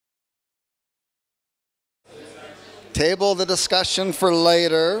Table the discussion for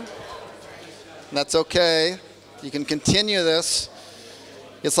later. That's okay. You can continue this.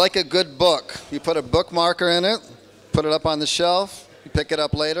 It's like a good book. You put a bookmarker in it, put it up on the shelf, you pick it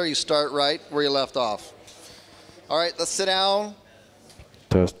up later, you start right where you left off. All right, let's sit down.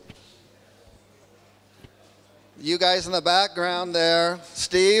 Test. You guys in the background there.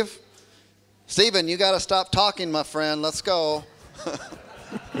 Steve? Steven, you got to stop talking, my friend. Let's go.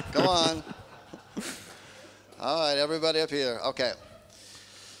 Come on. All right, everybody up here. Okay.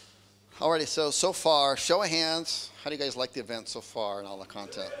 Alrighty, so far, show of hands. How do you guys like the event so far and all the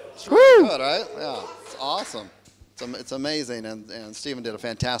content? It's really good, right? Yeah, it's awesome. It's amazing, and Stephen did a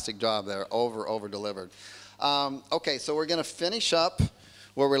fantastic job there, over delivered. Okay, so we're going to finish up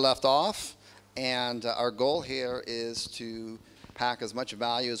where we left off, and our goal here is to pack as much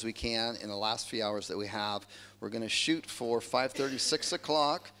value as we can in the last few hours that we have. We're going to shoot for 5:30, 6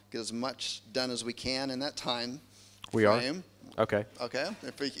 o'clock, get as much done as we can in that time frame. Okay. Okay.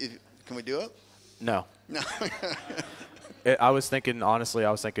 Can we do it? No. No. I was thinking, honestly,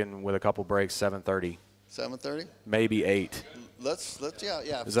 with a couple breaks, 7:30. 7:30? Maybe 8. Let's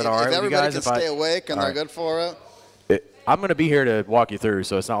yeah. Is that all right if with you guys? Everybody can stay awake and they're good for it. I'm going to be here to walk you through,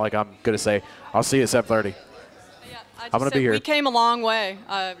 so it's not like I'm going to say, I'll see you at 7:30. Yeah, I'm going to be here. We came a long way.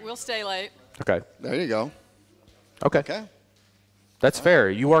 We'll stay late. Okay. There you go. Okay. Okay. That's fair.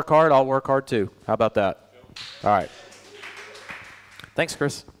 You work hard, I'll work hard too. How about that? All right. Thanks,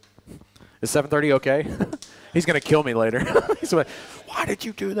 Chris. Is 7:30 okay? He's going to kill me later. He's like, why did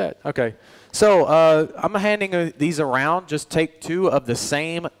you do that? Okay. So I'm handing these around. Just take 2 of the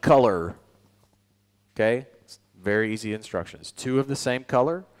same color. Okay? Very easy instructions. 2 of the same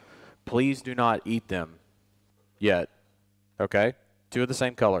color. Please do not eat them yet. Okay? 2 of the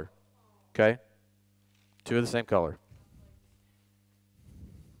same color. Okay? 2 of the same color.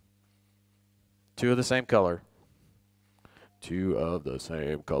 2 of the same color. 2 of the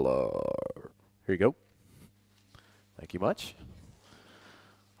same color. Here you go. Thank you much.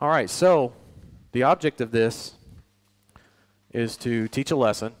 All right, so the object of this is to teach a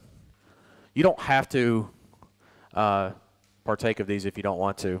lesson. You don't have to partake of these if you don't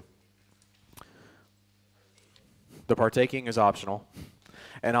want to. The partaking is optional.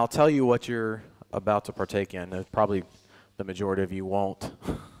 And I'll tell you what you're about to partake in. Probably the majority of you won't.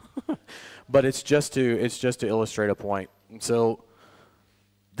 But it's just to illustrate a point. And so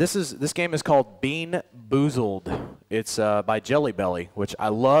this game is called Bean Boozled. It's by Jelly Belly, which I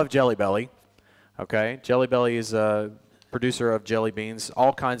love Jelly Belly. Okay, Jelly Belly is a producer of jelly beans,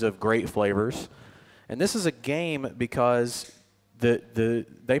 all kinds of great flavors. And this is a game because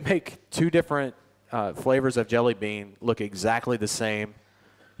they make 2 different flavors of jelly bean look exactly the same.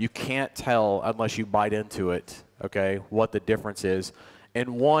 You can't tell unless you bite into it, okay, what the difference is.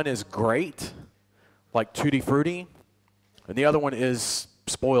 And one is great, like Tutti Frutti, and the other one is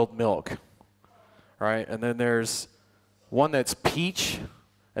spoiled milk, right? And then there's one that's peach,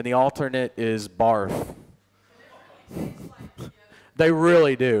 and the alternate is barf. They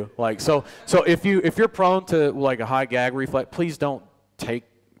really do. Like so if you're prone to like a high gag reflex, please don't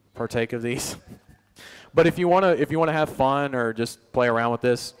partake of these. But if you wanna have fun or just play around with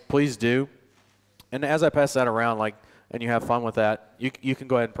this, please do. And as I pass that around, and you have fun with that, you can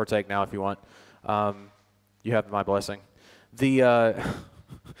go ahead and partake now if you want. You have my blessing. If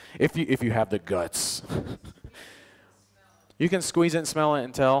you have the guts, you can squeeze it and smell it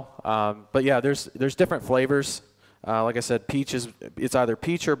and tell. But yeah, there's different flavors. Like I said, it's either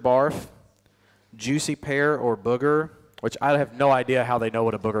peach or barf, juicy pear or booger, which I have no idea how they know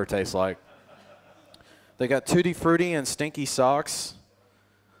what a booger tastes like. They got Tutti Frutti and Stinky Socks,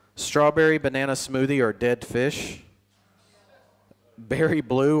 strawberry banana smoothie or dead fish, berry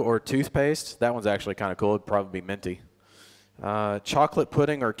blue or toothpaste. That one's actually kind of cool. It'd probably be minty. Chocolate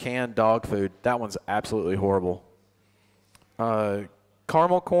pudding or canned dog food. That one's absolutely horrible.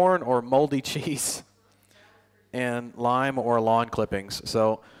 Caramel corn or moldy cheese, and lime or lawn clippings.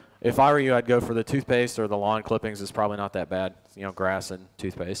 So if I were you, I'd go for the toothpaste or the lawn clippings. It's probably not that bad, grass and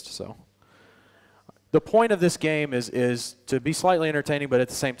toothpaste. So the point of this game is to be slightly entertaining, but at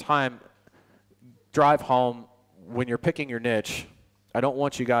the same time, drive home when you're picking your niche. I don't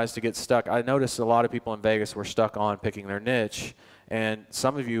want you guys to get stuck. I noticed a lot of people in Vegas were stuck on picking their niche, and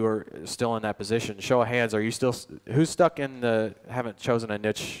some of you are still in that position. Show of hands, are you still, who's stuck in haven't chosen a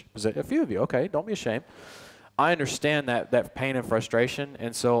niche position? A few of you, okay, don't be ashamed. I understand that pain and frustration,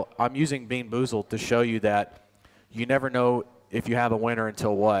 and so I'm using Bean Boozled to show you that you never know if you have a winner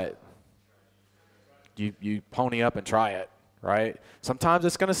until what? You pony up and try it, right? Sometimes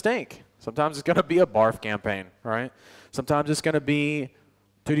it's going to stink. Sometimes it's going to be a barf campaign, right? Sometimes it's going to be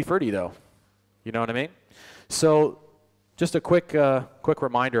Tutti Frutti, though. You know what I mean? So just a quick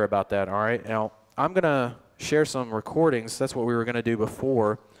reminder about that, all right? Now, I'm going to share some recordings. That's what we were going to do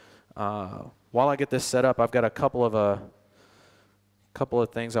before. While I get this set up, I've got a couple of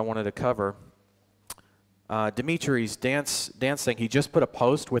things I wanted to cover. Dimitri's dance thing, he just put a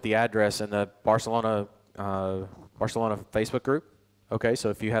post with the address in the Barcelona Facebook group. Okay, so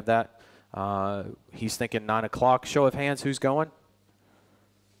if you have that, he's thinking 9 o'clock. Show of hands, who's going?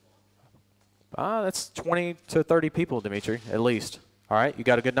 That's 20 to 30 people, Dimitri, at least. All right, you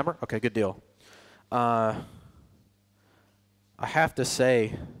got a good number? Okay, good deal. I have to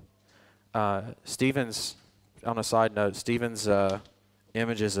say, Steven's, on a side note, Steven's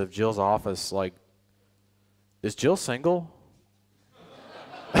images of Jill's office, like, is Jill single?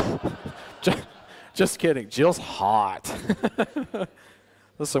 Just kidding. Jill's hot. Those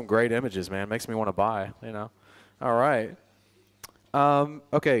are some great images, man. Makes me want to buy, you know. All right.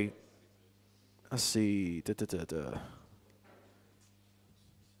 Okay. Let's see.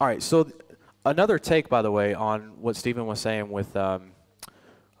 All right. So another take, by the way, on what Stephen was saying with I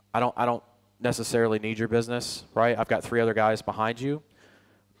don't necessarily need your business, right? I've got 3 other guys behind you.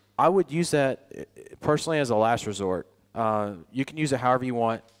 I would use that personally as a last resort. You can use it however you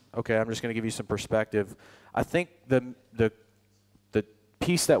want. Okay, I'm just going to give you some perspective. I think the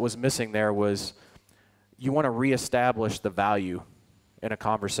piece that was missing there was you want to reestablish the value in a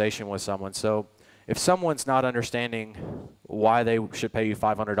conversation with someone. So if someone's not understanding why they should pay you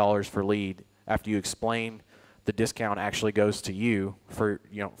 $500 for lead after you explain the discount actually goes to you for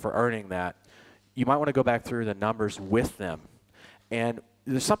earning that, you might want to go back through the numbers with them. And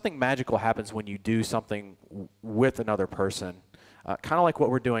there's something magical happens when you do something with another person, kind of like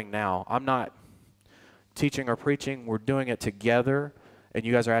what we're doing now. I'm not teaching or preaching. We're doing it together, and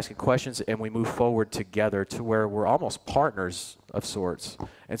you guys are asking questions, and we move forward together to where we're almost partners of sorts.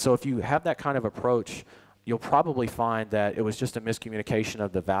 And so if you have that kind of approach, you'll probably find that it was just a miscommunication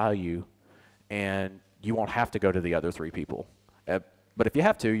of the value, and you won't have to go to the other 3 people. But if you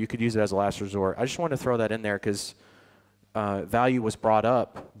have to, you could use it as a last resort. I just wanted to throw that in there because value was brought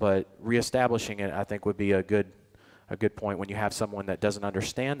up, but reestablishing it, I think, would be a good point when you have someone that doesn't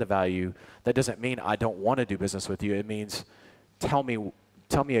understand the value. That doesn't mean I don't want to do business with you. It means tell me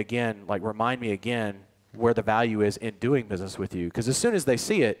again, like remind me again where the value is in doing business with you. Because as soon as they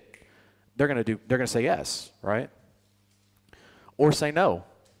see it, they're gonna say yes, right? Or say no.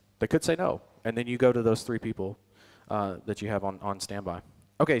 They could say no, and then you go to those 3 people that you have on standby.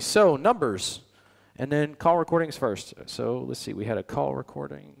 Okay, so numbers. And then call recordings first. So let's see, we had a call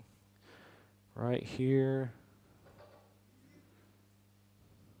recording right here.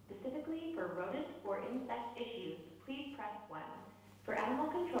 Specifically for rodent or insect issues, please press 1. For animal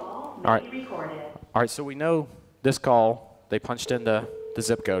control, may All right. be recorded. All right, so we know this call, they punched in the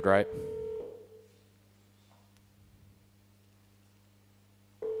zip code, right?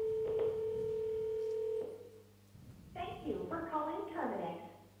 Thank you for calling Terminix.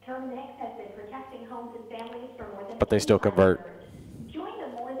 Terminix has been protecting homes and families for more than But they still 25 convert. years. Join the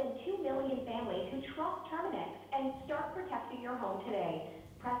more than 2 million families who trust Terminix and start protecting your home today.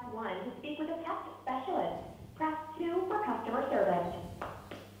 Press 1 to speak with a pest specialist. Press 2 for customer service.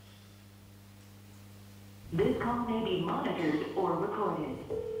 This call may be monitored or recorded.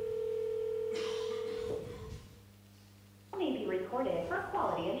 May be recorded for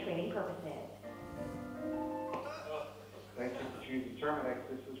quality and training purposes. Thank you for choosing Terminix.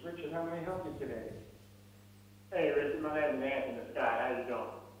 This is Richard. How may I help you today? Hey, Richard, my name is Anthony Scott. How you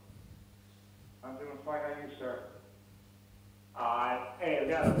doing? I'm doing fine. How are you, sir? All right. Hey, we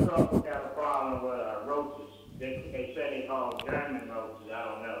got a problem with roaches. They say they call them German roaches. I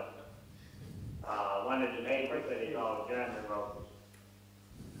don't know. One of the neighbors said they call them German roaches.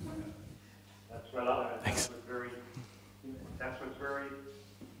 That's what's very,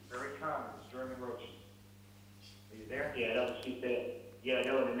 very common. It's German roaches. Are you there? Yeah, that's what she said. Yeah,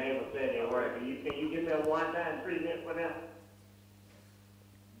 that's what the neighbor said they were. Can you give me a one-time treatment for them?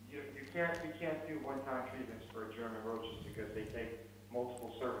 You can't do one-time treatments for German roaches because they take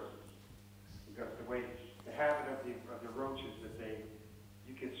multiple services. Because the habit of the roaches that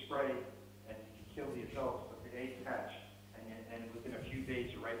you can spray and you can kill the adults, but the eggs hatch, and within a few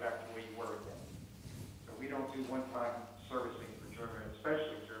days you're right back to where you were again. So we don't do one-time servicing for German,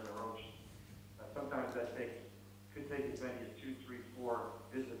 especially German roaches. Sometimes that could take as many as 2, 3, 4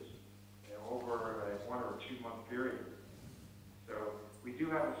 visits, over a 1 or 2 month period. So we do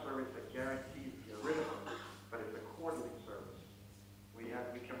have a service that guarantees to get rid of them, but it's a quarterly service. We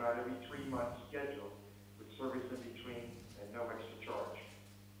come out every 3 months scheduled with service in between and no extra charge.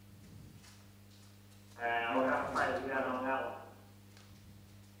 I don't have to fight that on that one.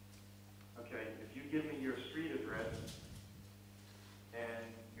 Okay,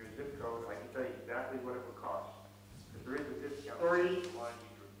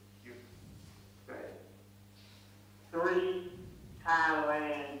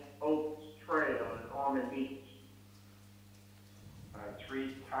 Highland Oaks Trail in Ormond Beach.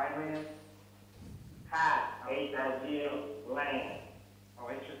 Tree, Thailand? High, H-I-G-L, land. Oh,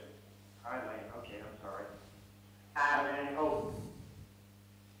 it's just Thailand. Okay, I'm sorry. Highland Oaks.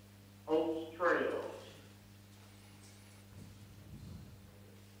 Oaks Trail.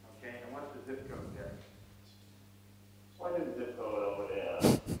 Okay, and what's the zip code there? What is the zip code over there?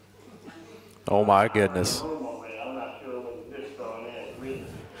 Oh my goodness. I'm not sure what the zip code is.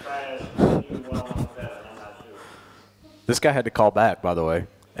 0PT1M1Z, I'm not sure. This guy had to call back, by the way.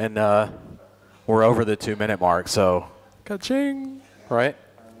 And we're over the 2-minute mark, so ka-ching, right?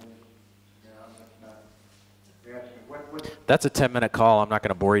 That's a 10-minute call. I'm not going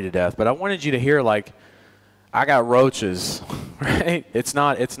to bore you to death, but I wanted you to hear, like, I got roaches, right? It's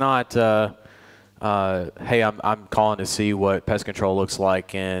not hey, I'm calling to see what pest control looks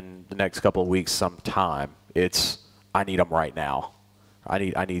like in the next couple of weeks sometime. It's, I need them right now. I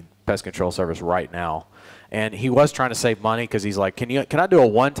need pest control service right now. And he was trying to save money because he's like, can I do a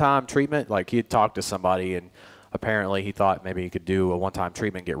one-time treatment? Like, he had talked to somebody, and apparently he thought maybe he could do a one-time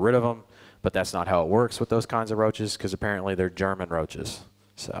treatment, get rid of them. But that's not how it works with those kinds of roaches, because apparently they're German roaches.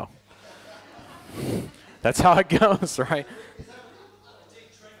 So that's how it goes, right?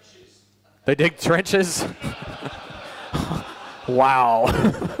 They dig trenches? Wow.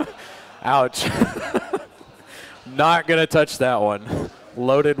 Ouch. Not going to touch that one.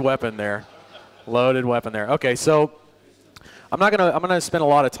 Loaded weapon there. Loaded weapon there. Okay, so I'm going to spend a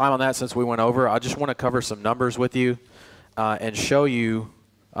lot of time on that since we went over. I just want to cover some numbers with you and show you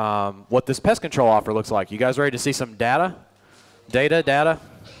what this pest control offer looks like. You guys ready to see some data? Data?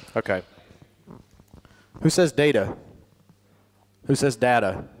 Okay. Who says data? Who says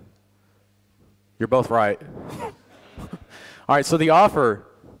data? You're both right. All right, so the offer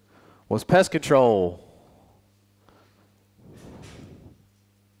was pest control.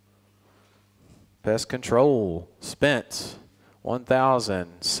 Pest control spent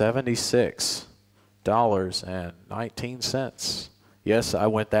 $1,076.19. Yes, I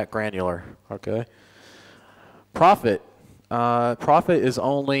went that granular. Okay. Profit is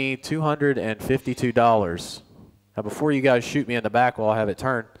only $252. Now, before you guys shoot me in the back while I have it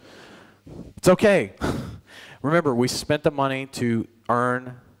turned, it's okay. Remember, we spent the money to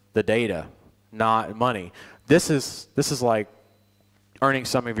earn the data, not money. This is like earning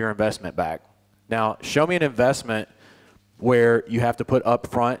some of your investment back. Now, show me an investment where you have to put up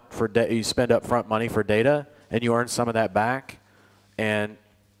front you spend upfront money for data and you earn some of that back, and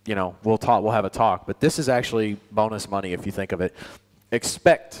you know, we'll have a talk. But this is actually bonus money if you think of it.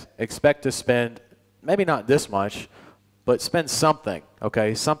 Expect to spend maybe not this much, but spend something,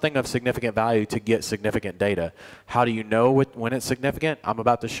 okay? Something of significant value to get significant data. How do you know when it's significant? I'm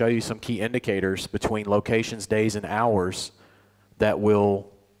about to show you some key indicators between locations, days, and hours that will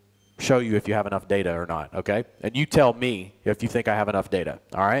show you if you have enough data or not, okay? And you tell me if you think I have enough data,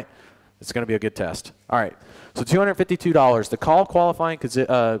 all right? It's going to be a good test. All right, so $252. The call qualifying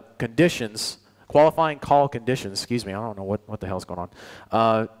conditions, qualifying call conditions, excuse me, I don't know what the hell's going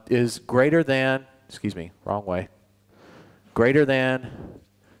on, is greater than, excuse me, wrong way, greater than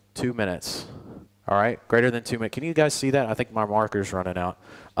 2 minutes. All right, greater than 2 minutes. Can you guys see that? I think my marker's running out.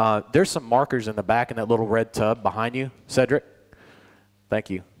 There's some markers in the back in that little red tub behind you, Cedric. Thank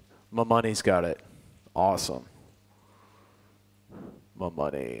you. My money's got it. Awesome. My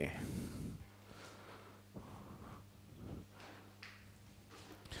money.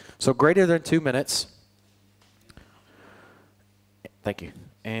 So greater than 2 minutes. Thank you.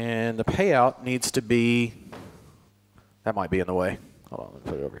 And the payout needs to be, that might be in the way. Hold on, let me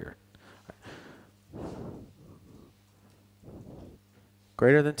put it over here.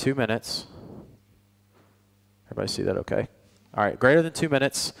 Greater than 2 minutes. Everybody see that okay? All right, greater than 2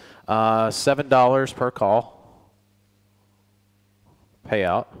 minutes, $7 per call.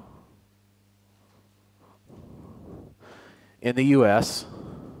 Payout. In the U.S.,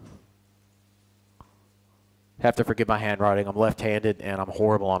 have to forgive my handwriting. I'm left-handed and I'm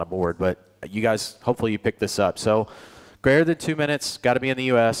horrible on a board, but you guys, hopefully you picked this up. So greater than 2 minutes, got to be in the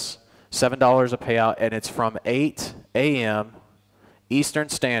U.S., $7 a payout, and it's from 8 a.m. Eastern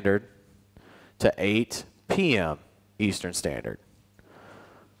Standard to 8 p.m. Eastern Standard.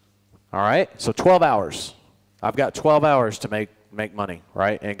 All right, so 12 hours. I've got 12 hours to make money,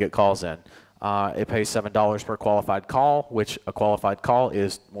 right, and get calls in. It pays $7 per qualified call, which a qualified call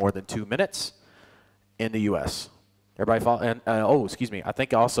is more than 2 minutes in the U.S. Everybody follow? And oh, excuse me. I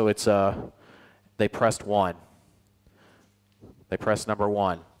think also it's they pressed 1. They pressed number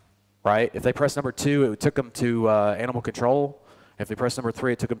 1, right? If they pressed number 2, it took them to animal control. If they pressed number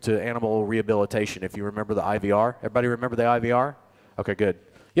 3, it took them to animal rehabilitation. If you remember the IVR, everybody remember the IVR? Okay, good.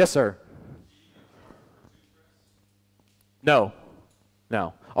 Yes, sir. No.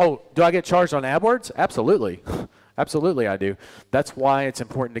 No. Oh, do I get charged on AdWords? Absolutely. Absolutely I do. That's why it's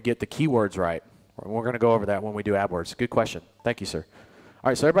important to get the keywords right. We're going to go over that when we do AdWords. Good question. Thank you, sir. All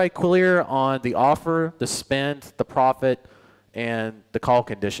right, so everybody clear on the offer, the spend, the profit, and the call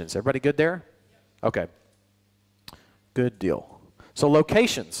conditions. Everybody good there? Okay. Good deal. So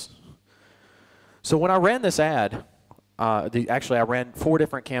locations. So when I ran this ad, actually I ran 4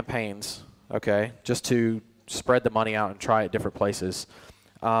 different campaigns, okay, just to spread the money out and try at different places.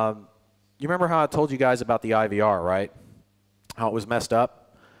 You remember how I told you guys about the IVR, right? How it was messed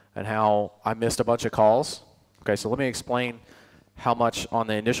up and how I missed a bunch of calls? Okay, so let me explain how much on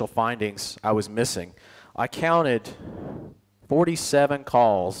the initial findings I was missing. I counted 47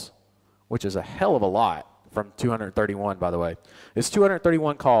 calls, which is a hell of a lot from 231, by the way. It's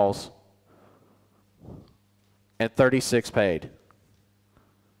 231 calls and 36 paid.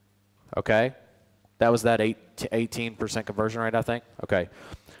 Okay? That was that 18% conversion rate, I think. Okay.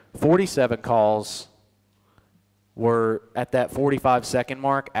 47 calls were at that 45-second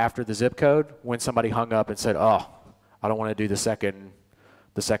mark after the zip code when somebody hung up and said, oh, I don't want to do the second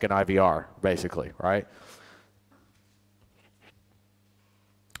IVR, basically, right?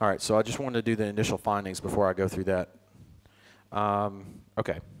 All right, so I just wanted to do the initial findings before I go through that.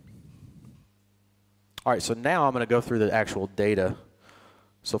 Okay. All right, so now I'm going to go through the actual data.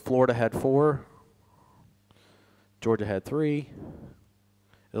 So Florida had 4, Georgia had 3,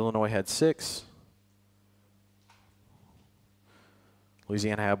 Illinois had 6,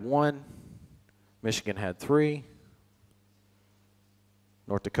 Louisiana had 1, Michigan had 3,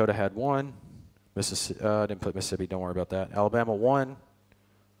 North Dakota had 1, Mississippi, I didn't put Mississippi, don't worry about that. Alabama 1,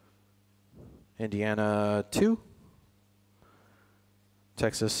 Indiana 2,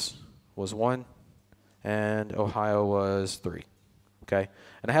 Texas was 1, and Ohio was 3. Okay,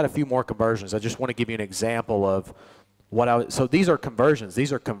 and I had a few more conversions. I just want to give you an example of what so these are conversions.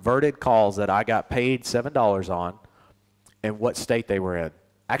 These are converted calls that I got paid $7 on and what state they were in.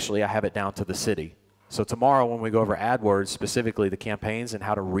 Actually, I have it down to the city. So tomorrow when we go over AdWords, specifically the campaigns and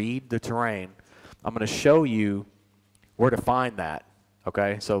how to read the terrain, I'm going to show you where to find that.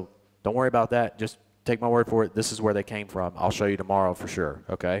 Okay, so don't worry about that. Just take my word for it. This is where they came from. I'll show you tomorrow for sure,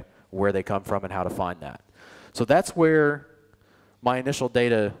 okay, where they come from and how to find that. So that's where my initial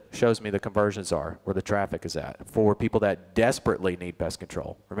data shows me the conversions are, where the traffic is at, for people that desperately need pest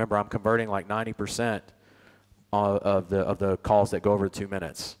control. Remember, I'm converting like 90% of the calls that go over 2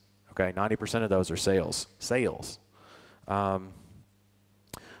 minutes. Okay, 90% of those are sales. All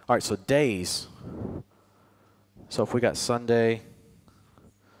right, so days. So if we got Sunday,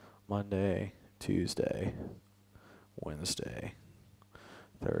 Monday, Tuesday, Wednesday,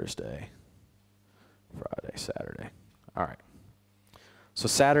 Thursday, Friday, Saturday. All right. So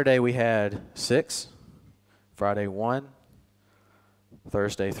Saturday we had 6, Friday 1,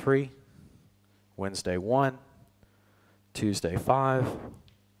 Thursday 3, Wednesday 1, Tuesday 5,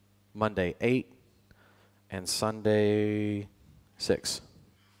 Monday 8, and Sunday 6.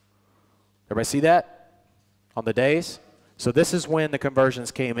 Everybody see that on the days? So this is when the conversions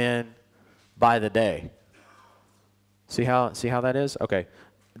came in by the day. See how that is? Okay.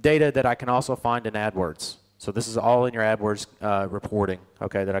 Data that I can also find in AdWords. So this is all in your AdWords reporting,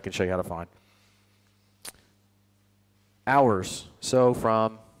 okay, that I can show you how to find. Hours. So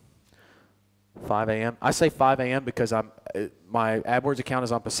from 5 a.m. I say 5 a.m. because my AdWords account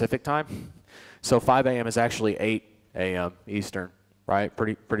is on Pacific time. So 5 a.m. is actually 8 a.m. Eastern, right?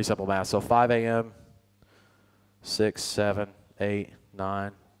 Pretty simple math. So 5 a.m., 6, 7, 8,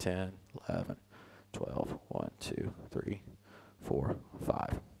 9, 10, 11, 12, 1, 2, 3, 4,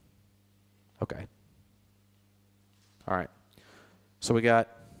 5. Okay. All right. So we got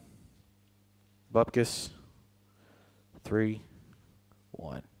Bupkis 3,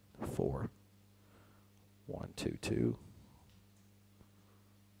 1, 4, 1, 2, 2.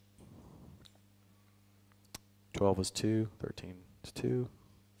 12 is 2, 13 is 2,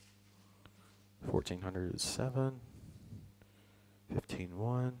 1400 is 7, 15,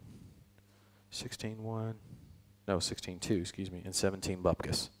 1, 16, 1, no, 16, 2, excuse me, and 17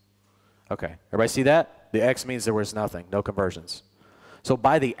 Bupkis. Okay, everybody see that? The X means there was nothing, no conversions. So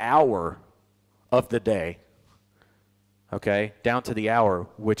by the hour of the day, okay, down to the hour,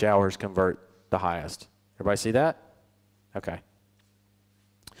 which hours convert the highest? Everybody see that? Okay.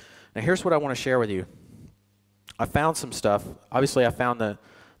 Now here's what I want to share with you. I found some stuff. Obviously, I found the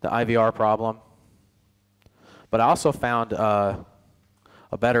IVR problem, but I also found a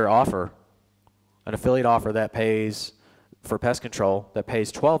better offer, an affiliate offer that pays for pest control that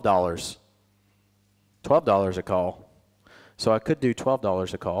pays $12 a call. So I could do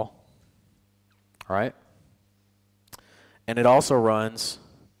 $12 a call, all right? And it also runs,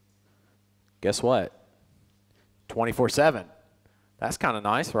 guess what? 24/7. That's kind of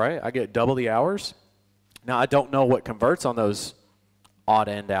nice, right? I get double the hours. Now, I don't know what converts on those odd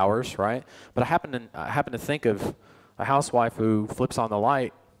end hours, right? But I happen to think of a housewife who flips on the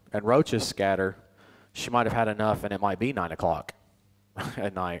light and roaches scatter. She might have had enough, and it might be 9 o'clock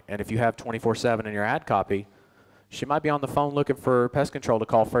at night. And if you have 24/7 in your ad copy, she might be on the phone looking for pest control to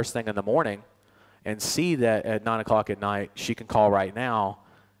call first thing in the morning and see that at 9 o'clock at night she can call right now.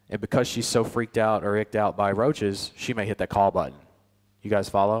 And because she's so freaked out or icked out by roaches, she may hit that call button. You guys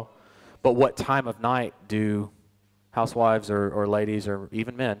follow? But what time of night do housewives or ladies or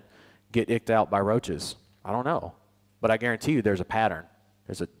even men get icked out by roaches? I don't know. But I guarantee you there's a pattern.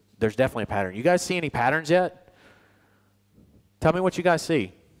 There's definitely a pattern. You guys see any patterns yet? Tell me what you guys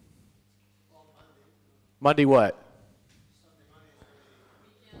see. Monday what?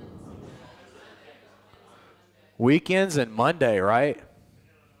 Weekends and Monday, right?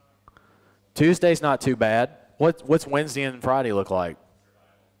 Tuesday's not too bad. What's Wednesday and Friday look like?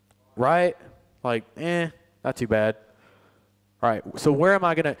 Right? Like, not too bad. All right, so where am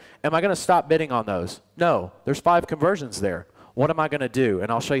I gonna stop bidding on those? No, there's 5 conversions there. What am I gonna do?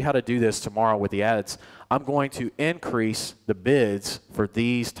 And I'll show you how to do this tomorrow with the ads. I'm going to increase the bids for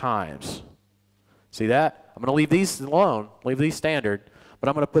these times. See that? I'm gonna leave these alone, leave these standard, but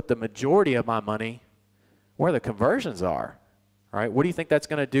I'm gonna put the majority of my money where the conversions are. All right, what do you think that's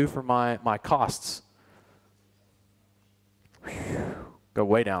gonna do for my costs? Go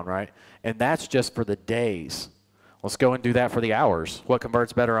way down, right? And that's just for the days. Let's go and do that for the hours. What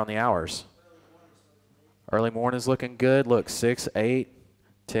converts better on the hours? Early morning's looking good. Look, 6, 8,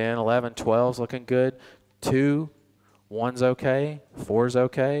 10, 11, 12's looking good. 2, 1's okay. 4's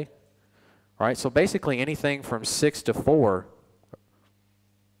okay. All right, so basically anything from 6 to 4,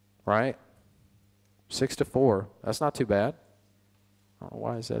 right? 6 to 4, that's not too bad. I don't know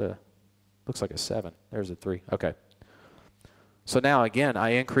why is that looks like a 7. There's a 3. Okay. So now, again, I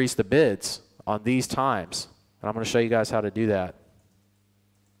increase the bids on these times, and I'm going to show you guys how to do that.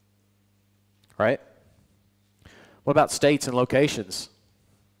 Right? What about states and locations?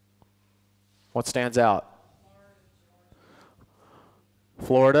 What stands out?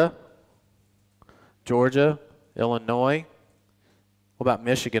 Florida, Georgia, Illinois. What about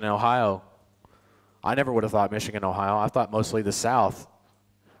Michigan and Ohio? I never would have thought Michigan and Ohio. I thought mostly the South.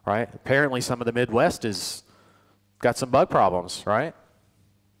 Right? Apparently some of the Midwest is got some bug problems, right?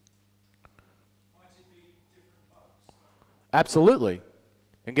 Absolutely.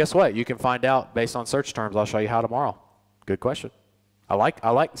 And guess what? You can find out based on search terms. I'll show you how tomorrow. Good question. I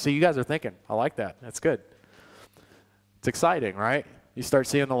like, see, you guys are thinking. I like that. That's good. It's exciting, right? You start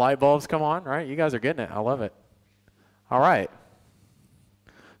seeing the light bulbs come on, right? You guys are getting it. I love it. All right.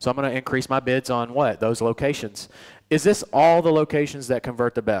 So I'm going to increase my bids on what? Those locations. Is this all the locations that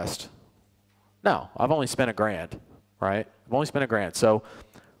convert the best? No, I've only spent $1,000, right? I've only spent $1,000. So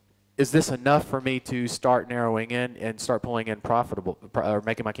is this enough for me to start narrowing in and start pulling in profitable, or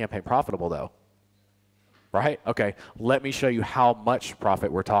making my campaign profitable though? Right? Okay, let me show you how much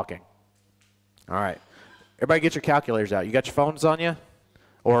profit we're talking. All right, everybody get your calculators out. You got your phones on you?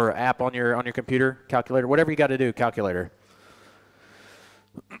 Or app on your computer, calculator, whatever you got to do, calculator.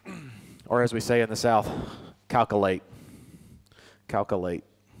 Or as we say in the South, calculate. Calculate.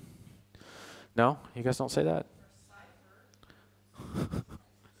 No? You guys don't say that?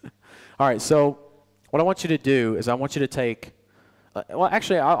 All right, so what I want you to do is I want you to take, well,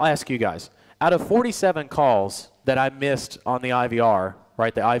 actually, I'll ask you guys. Out of 47 calls that I missed on the IVR,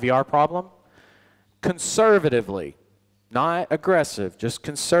 right, the IVR problem, conservatively, not aggressive, just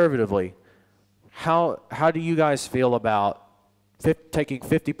conservatively, how do you guys feel about taking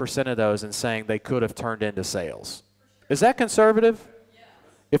 50% of those and saying they could have turned into sales? Is that conservative? Yes.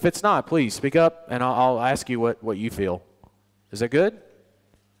 If it's not, please speak up, and I'll ask you what you feel. Is it good?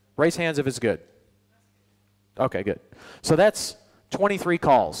 Raise hands if it's good. Okay, good. So that's 23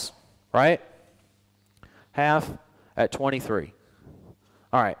 calls, right? Half at 23.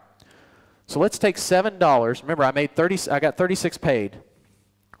 All right. So let's take $7. Remember, I got 36 paid,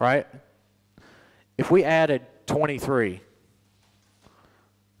 right? If we added 23,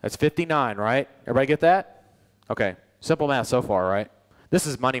 that's 59, right? Everybody get that? Okay. Simple math so far, right? This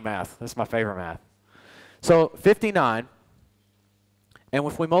is money math. This is my favorite math. So 59, and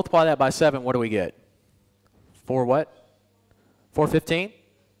if we multiply that by 7, what do we get? 4 what? 415?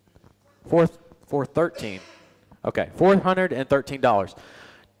 413. Okay, $413.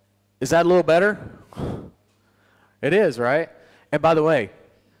 Is that a little better? It is, right? And by the way,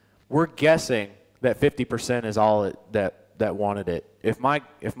 we're guessing that 50% is all that that wanted it. If my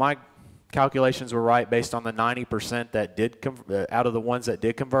calculations were right based on the 90% that did out of the ones that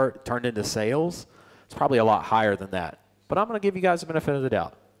did convert turned into sales, it's probably a lot higher than that. But I'm going to give you guys the benefit of the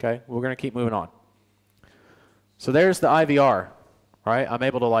doubt. Okay, we're going to keep moving on. So there's the IVR, right? I'm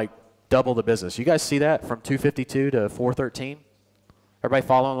able to like double the business. You guys see that from 252 to 413? Everybody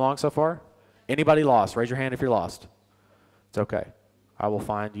following along so far? Anybody lost? Raise your hand if you're lost. It's okay. I will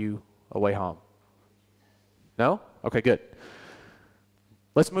find you a way home. No? Okay, good.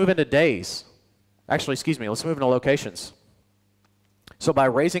 Let's move into days. Actually, excuse me, let's move into locations. So by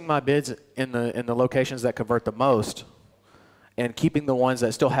raising my bids in the locations that convert the most and keeping the ones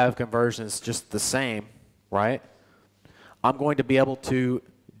that still have conversions just the same, right? I'm going to be able to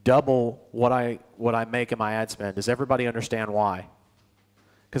double what I make in my ad spend. Does everybody understand why?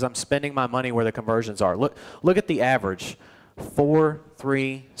 Because I'm spending my money where the conversions are. Look at the average. 4,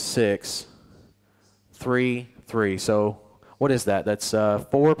 3, 6, 3, 3. So what is that? That's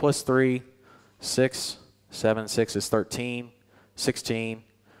 4 plus 3, 6, 7, 6 is 13, 16,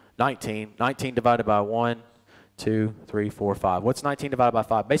 19. 19 divided by 1, 2, 3, 4, 5. What's 19 divided by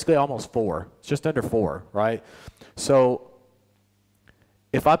 5? Basically almost 4. It's just under 4, right? So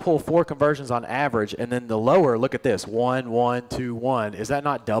if I pull 4 conversions on average, and then the lower, look at this, 1, 1, 2, 1. Is that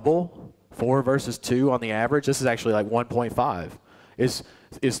not double? 4 versus 2 on the average? This is actually like 1.5. Is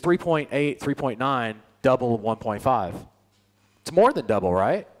 3.8, 3.9 double 1.5? It's more than double,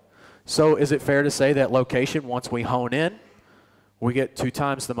 right? So is it fair to say that location, once we hone in, we get 2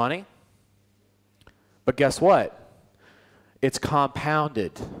 times the money? But guess what? It's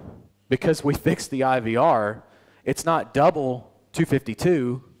compounded. Because we fixed the IVR, it's not double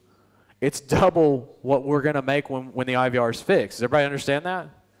 252, it's double what we're going to make when the IVR is fixed. Does everybody understand that?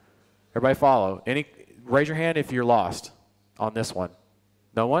 Everybody follow? Raise your hand if you're lost on this one.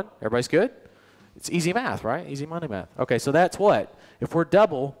 No one? Everybody's good? It's easy math, right? Easy money math. Okay, so that's what? If we're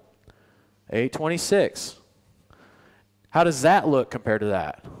double, 826. How does that look compared to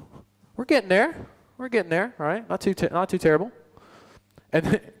that? We're getting there. We're getting there, right? Not too terrible.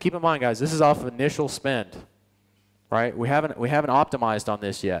 And keep in mind, guys, this is off initial spend. Right? We haven't optimized on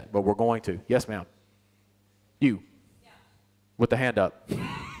this yet, but we're going to. Yes, ma'am. You. Yeah. With the hand up.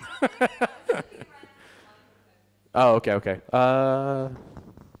 Oh, okay. I'm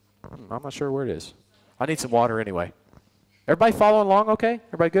not sure where it is. I need some water anyway. Everybody following along okay?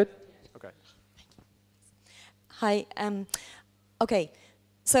 Everybody good? Okay. Hi. Okay.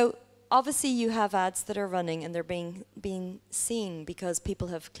 So obviously you have ads that are running and they're being seen because people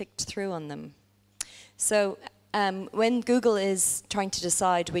have clicked through on them. So when Google is trying to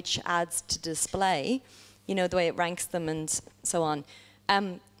decide which ads to display, you know, the way it ranks them and so on,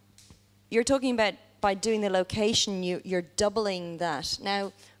 you're talking about by doing the location, you're doubling that.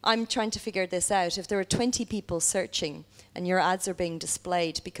 Now, I'm trying to figure this out. If there are 20 people searching and your ads are being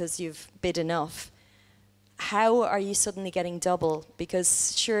displayed because you've bid enough, how are you suddenly getting double?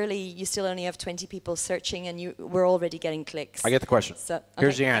 Because surely you still only have 20 people searching and we're already getting clicks. I get the question. So, okay,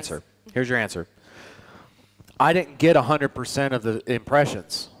 Here's the answer. Here's your answer. I didn't get 100% of the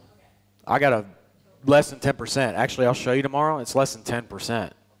impressions. I got a less than 10%. Actually, I'll show you tomorrow. It's less than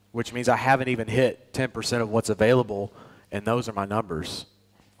 10%, which means I haven't even hit 10% of what's available, and those are my numbers.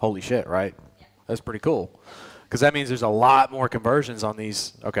 Holy shit, right? That's pretty cool. Because that means there's a lot more conversions on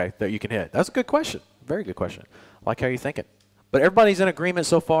these, okay, that you can hit. That's a good question. Very good question. I like how you're thinking. But everybody's in agreement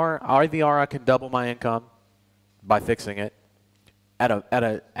so far. IVR, I can double my income by fixing it at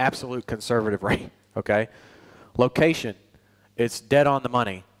an absolute conservative rate, okay? Location, it's dead on the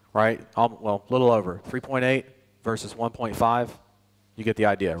money, right? Well, a little over. 3.8 versus 1.5. You get the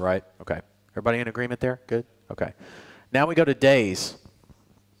idea, right? Okay. Everybody in agreement there? Good? Okay. Now we go to days.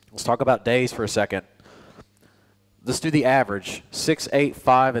 Let's talk about days for a second. Let's do the average. 6, 8,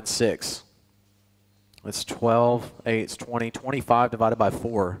 5, and 6. It's 12, 8, it's 20. 25 divided by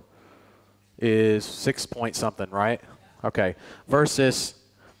 4 is 6 point something, right? Okay. Versus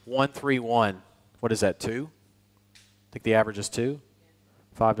 1, 3, 1. What is that, 2? I think the average is 2.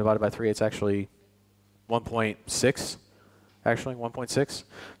 5 divided by 3, it's actually 1.6. Actually, 1.6.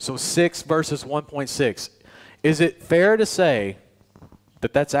 So 6 versus 1.6. Is it fair to say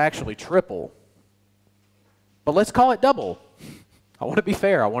that that's actually triple? But let's call it double. I want to be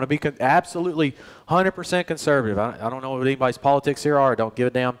fair. I want to be absolutely 100% conservative. I don't know what anybody's politics here are. I don't give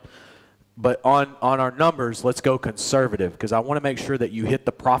a damn. But on our numbers, let's go conservative because I want to make sure that you hit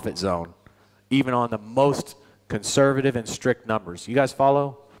the profit zone, even on the most conservative and strict numbers. You guys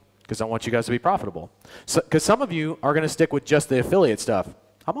follow? Because I want you guys to be profitable. Because some of you are going to stick with just the affiliate stuff.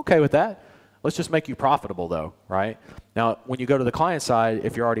 I'm okay with that. Let's just make you profitable, though, right? Now, when you go to the client side,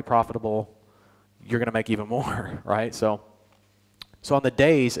 if you're already profitable, you're going to make even more, right? So So on the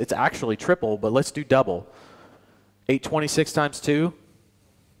days, it's actually triple, but let's do double. 826 times 2,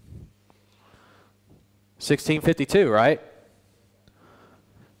 1652, right?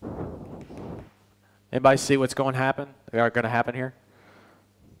 Anybody see what's going to happen here?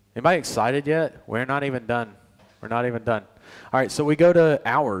 Anybody excited yet? We're not even done. We're not even done. All right, so we go to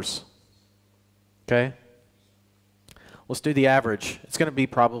hours. Okay? Let's do the average. It's going to be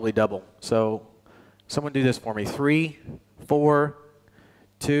probably double. So someone do this for me. 3, 4,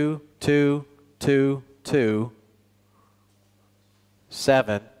 2, 2, 2, 2,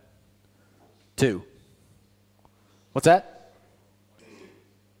 7, 2. What's that?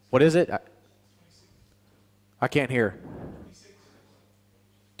 What is it? I can't hear.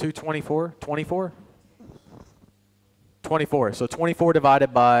 224? 24? 24. So 24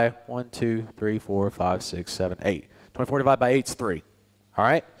 divided by 1, 2, 3, 4, 5, 6, 7, 8. 24 divided by 8 is 3. All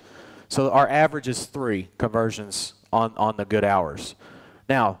right? So our average is 3 conversions on the good hours.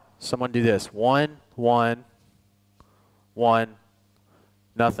 Now, someone do this. 1, 1, 1,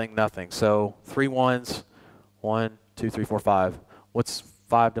 nothing, nothing. So 3 ones. 1, 2, 3, 4, 5. What's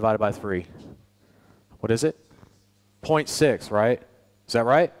 5 divided by 3? What is it? 0.6, right? Is that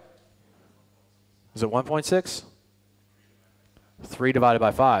right? Is it 1.6? 3 divided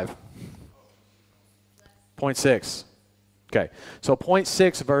by 5. 0.6. Okay. So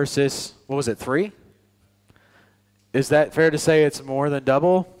 0.6 versus, what was it, 3? Is that fair to say it's more than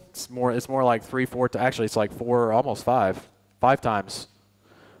double? It's more like 3, 4, actually it's like 4, almost 5. 5 times.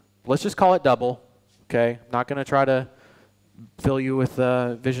 Let's just call it double. Okay? I'm not going to try to fill you with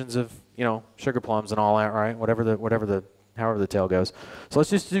visions of, you know, sugar plums and all that, right? However the tale goes. So let's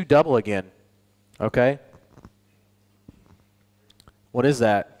just do double again. Okay? What is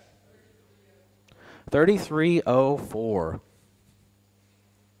that? 3304.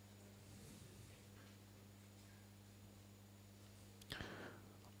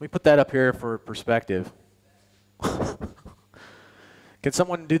 Let me put that up here for perspective. Can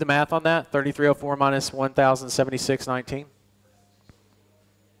someone do the math on that? 3304 minus 1076.19.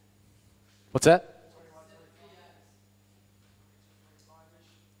 What's that?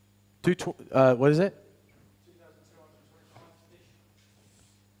 What is it?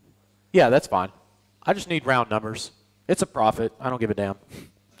 Yeah, that's fine. I just need round numbers. It's a profit. I don't give a damn.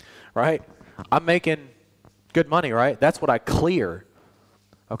 Right? I'm making good money, right? That's what I clear.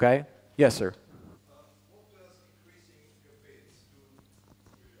 Okay? Yes, sir.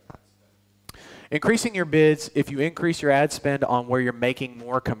 Increasing your bids, if you increase your ad spend on where you're making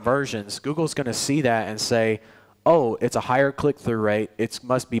more conversions, Google's going to see that and say, oh, it's a higher click-through rate. It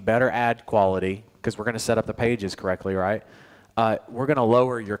must be better ad quality because we're going to set up the pages correctly, right? We're going to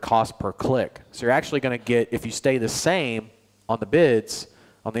lower your cost per click. So you're actually going to get, if you stay the same on the bids,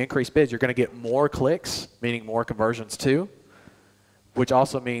 on the increased bids, you're going to get more clicks, meaning more conversions too, which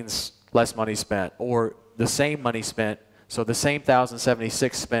also means less money spent, or the same money spent. So the same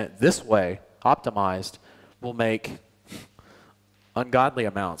 1,076 spent this way, optimized, will make ungodly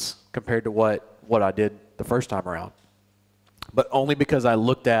amounts compared to what I did the first time around. But only because I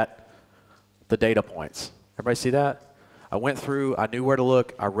looked at the data points. Everybody see that? I went through, I knew where to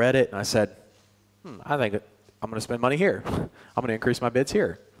look, I read it, and I said, I think I'm going to spend money here. I'm going to increase my bids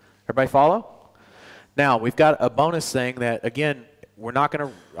here. Everybody follow? Now, we've got a bonus thing that, again, we're not going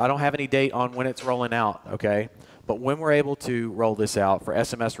to, I don't have any date on when it's rolling out, okay? But when we're able to roll this out for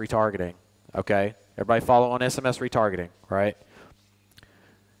SMS retargeting, okay? Everybody follow on SMS retargeting, right?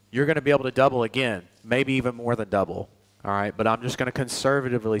 You're going to be able to double again, maybe even more than double, all right? But I'm just going to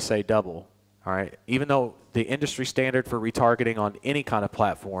conservatively say double, all right? Even though the industry standard for retargeting on any kind of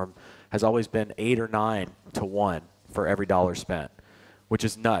platform has always been 8 or 9 to 1 for every dollar spent, which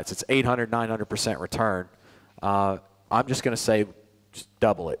is nuts. It's 800, 900% return. I'm just going to say just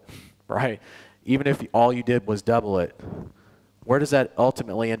double it, right? Even if all you did was double it, where does that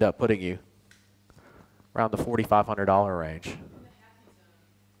ultimately end up putting you? Around the $4,500 range.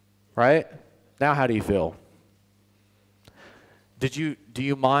 Right? Now how do you feel? Do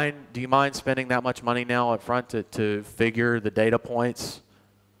you mind spending that much money now up front to figure the data points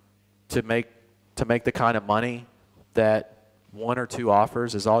to make the kind of money that 1 or 2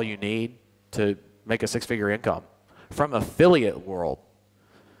 offers is all you need to make a 6-figure income from affiliate world?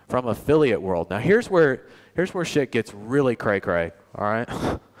 From affiliate world. Now here's where shit gets really cray-cray, all right?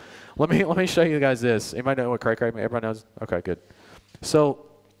 Let me show you guys this. Anybody know what cray-cray means? Everybody knows? Okay, good. So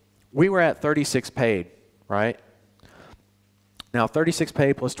we were at 36 paid, right? Now 36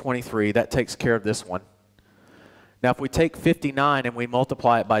 paid plus 23, that takes care of this one. Now if we take 59 and we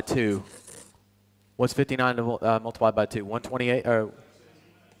multiply it by 2, what's 59 multiplied by 2? 128, or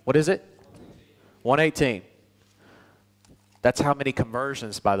what is it? 118. That's how many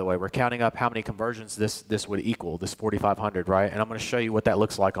conversions, by the way. We're counting up how many conversions this would equal, this 4,500, right? And I'm going to show you what that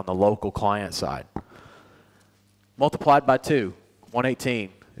looks like on the local client side. Multiplied by 2,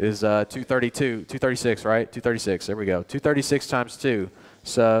 118 is 236, right? 236, there we go. 236 times 2,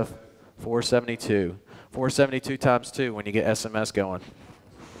 so 472. 472 times 2 when you get SMS going.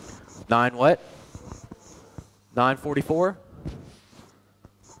 9 what? 944?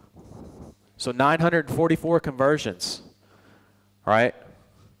 So 944 conversions. All right?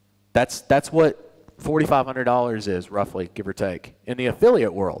 That's what $4,500 is, roughly, give or take, in the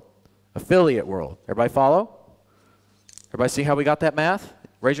affiliate world. Affiliate world. Everybody follow? Everybody see how we got that math?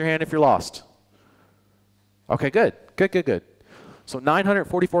 Raise your hand if you're lost. Okay, good. Good, good, good. So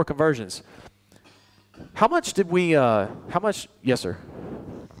 944 conversions. How much did we, yes, sir.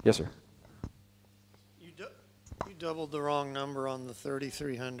 Yes, sir. You doubled the wrong number on the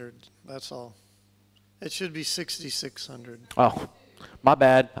 3,300. That's all. It should be 6,600. Oh, my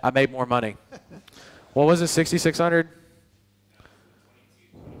bad. I made more money. What was it, 6,600?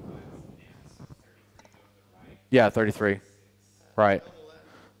 Yeah, 33. Right.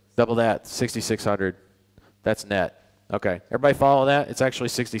 Double that, 6,600. That's net. Okay. Everybody follow that? It's actually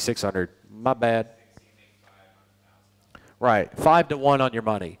 6,600. My bad. Right. 5 to 1 on your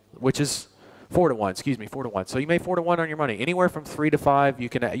money, which is 4 to 1. Excuse me, 4 to 1. So you made 4 to 1 on your money. Anywhere from 3 to 5, you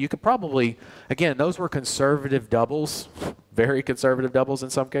could probably, again, those were conservative doubles, very conservative doubles in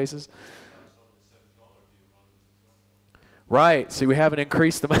some cases. Right. See, we haven't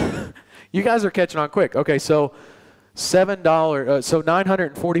increased them. You guys are catching on quick. Okay, so $7. So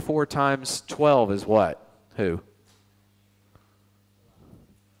 944 times 12 is what? Who?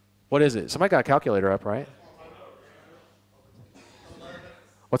 What is it? Somebody got a calculator up, right?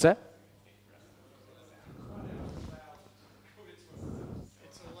 What's that?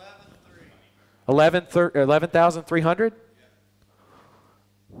 It's 11,300. 11,300?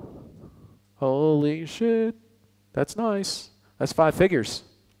 Holy shit. That's nice. That's 5 figures.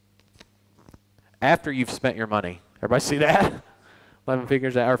 After you've spent your money. Everybody see that? 11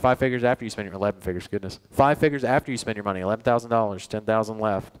 figures, or 5 figures after you spend your 11 figures, goodness. 5 figures after you spend your money, $11,000, 10,000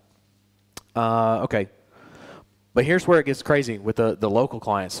 left. Okay. But here's where it gets crazy with the local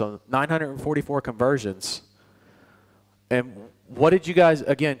clients. So 944 conversions. And what did you guys,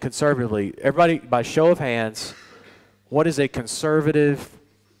 again, conservatively, everybody, by show of hands, what is a conservative,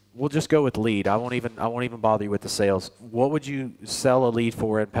 we'll just go with lead. I won't even bother you with the sales. What would you sell a lead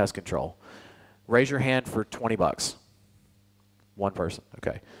for in pest control? Raise your hand for 20 bucks. One person,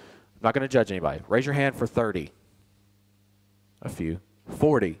 okay. I'm not going to judge anybody. Raise your hand for 30. A few.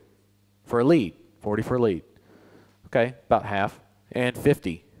 40 for a lead. 40 for a lead. Okay, about half. And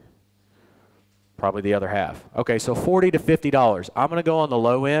 50. Probably the other half. Okay, so $40 to $50. I'm going to go on the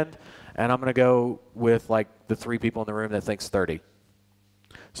low end, and I'm going to go with like the 3 people in the room that thinks 30.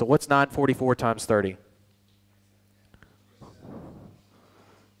 So what's 944 times 30?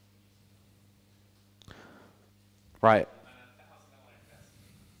 Right.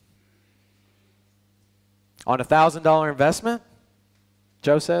 On a $1,000 investment,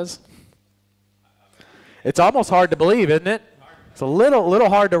 Joe says? It's almost hard to believe, isn't it? It's a little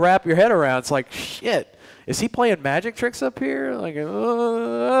hard to wrap your head around. It's like, shit, is he playing magic tricks up here? Like,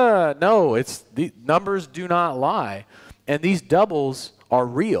 no, the numbers do not lie. And these doubles are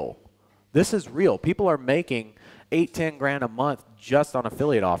real. This is real. People are making $8-10 grand a month just on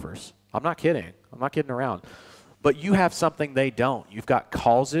affiliate offers. I'm not kidding. I'm not kidding around. But you have something they don't. You've got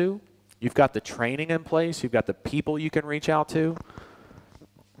Qzx920. You've got the training in place. You've got the people you can reach out to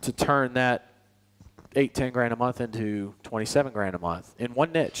turn that 8-10 grand a month into 27 grand a month in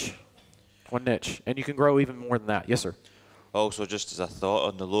one niche. One niche. And you can grow even more than that. Yes, sir. Also, just as a thought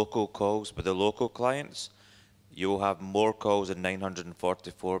on the local calls, with the local clients, you will have more calls than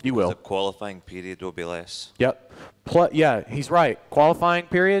 944 because you will. The qualifying period will be less. Yep. Yeah, he's right. Qualifying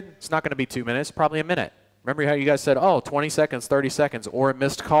period, it's not going to be 2 minutes, probably a minute. Remember how you guys said, oh, 20 seconds, 30 seconds, or a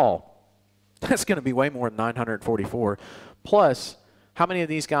missed call. That's going to be way more than 944. Plus, how many of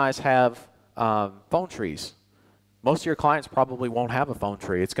these guys have phone trees? Most of your clients probably won't have a phone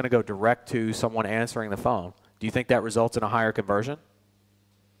tree. It's going to go direct to someone answering the phone. Do you think that results in a higher conversion?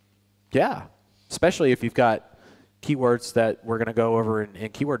 Yeah, especially if you've got keywords that we're going to go over in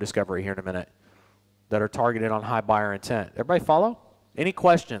keyword discovery here in a minute that are targeted on high buyer intent. Everybody follow? Any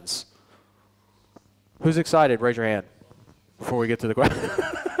questions? Who's excited? Raise your hand before we get to the question.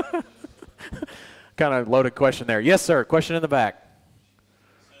 Kind of loaded question there. Yes, sir. Question in the back.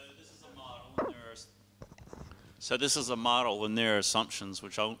 So this is a model, and there are assumptions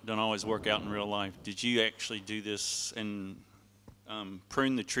which don't always work out in real life. Did you actually do this and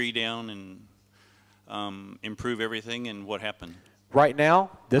prune the tree down and improve everything, and what happened? Right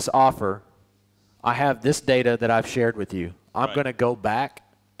now, this offer, I have this data that I've shared with you. I'm going to go back,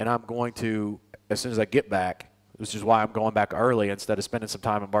 and I'm going to, as soon as I get back, which is why I'm going back early instead of spending some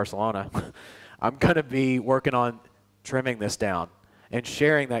time in Barcelona, I'm going to be working on trimming this down and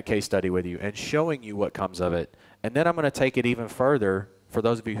sharing that case study with you and showing you what comes of it. And then I'm going to take it even further for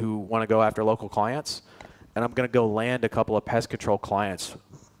those of you who want to go after local clients, and I'm going to go land a couple of pest control clients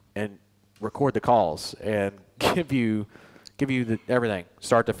and record the calls and give you everything,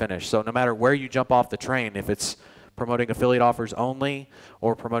 start to finish. So no matter where you jump off the train, if it's promoting affiliate offers only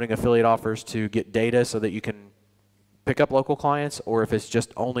or promoting affiliate offers to get data so that you can pick up local clients, or if it's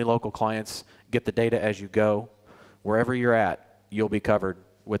just only local clients, get the data as you go, wherever you're at, you'll be covered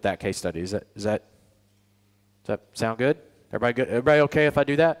with that case study. Does that sound good? Everybody good? Everybody okay if I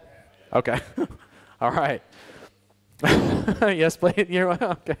do that? Okay. All right. Yes, please. You're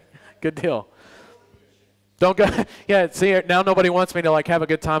okay. Good deal. Don't go. Yeah, see, now nobody wants me to like have a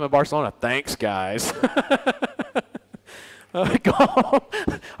good time in Barcelona. Thanks, guys. Go.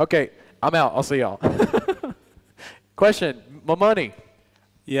 Okay, I'm out. I'll see y'all. Question, my money.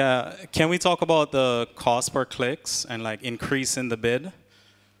 Yeah, can we talk about the cost per clicks and like increase in the bid?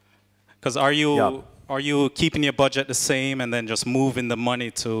 Because are you keeping your budget the same and then just moving the money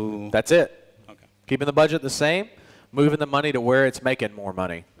to? That's it. Okay. Keeping the budget the same, moving the money to where it's making more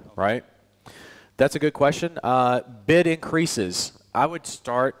money, right? That's a good question. Bid increases. I would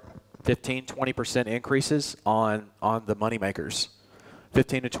start 15, 20% increases on the money makers.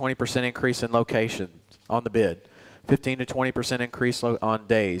 15 to 20% increase in location on the bid. 15 to 20% increase on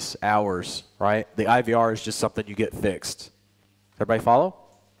days, hours, right? The IVR is just something you get fixed. Everybody follow?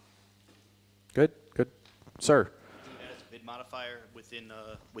 Good, good. Sir? Do that as a bid modifier within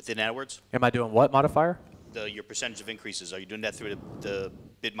AdWords? Am I doing what modifier? Your percentage of increases. Are you doing that through the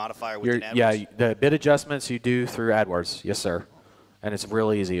bid modifier within AdWords? Yeah, the bid adjustments you do through AdWords. Yes, sir. And it's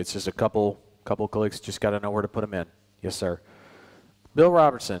real easy. It's just a couple clicks. Just got to know where to put them in. Yes, sir. Bill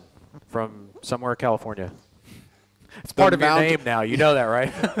Robertson from somewhere in California. It's part of your name now. You know that,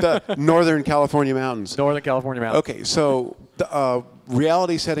 right? The Northern California mountains. Northern California mountains. Okay, so the,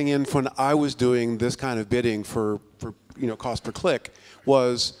 reality setting in when I was doing this kind of bidding for cost per click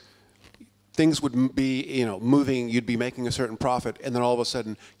was things would be moving. You'd be making a certain profit, and then all of a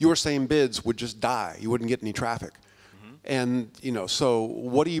sudden your same bids would just die. You wouldn't get any traffic. And so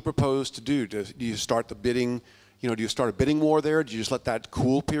what do you propose to do? Do you start the bidding? Do you start a bidding war there? Do you just let that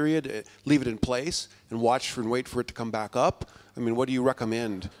cool period, leave it in place, and wait for it to come back up? I mean, what do you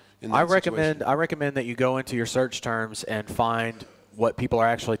recommend in that situation? I recommend that you go into your search terms and find what people are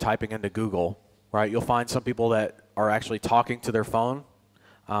actually typing into Google. Right? You'll find some people that are actually talking to their phone,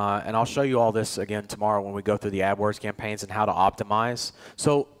 and I'll show you all this again tomorrow when we go through the AdWords campaigns and how to optimize.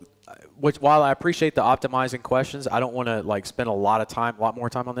 So, while I appreciate the optimizing questions, I don't want to spend a lot more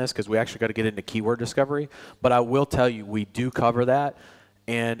time on this because we actually got to get into keyword discovery. But I will tell you, we do cover that,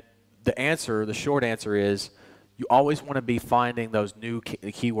 and the short answer is, you always want to be finding those new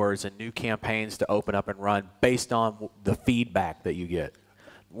keywords and new campaigns to open up and run based on the feedback that you get.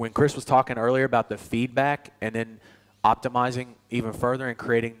 When Chris was talking earlier about the feedback and then optimizing even further and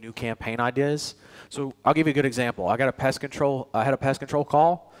creating new campaign ideas. So I'll give you a good example. I had a pest control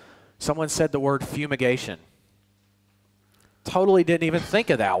call. Someone said the word fumigation. Totally didn't even think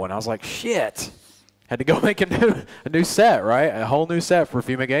of that one. I was like, shit. Had to go make a new set, right? A whole new set for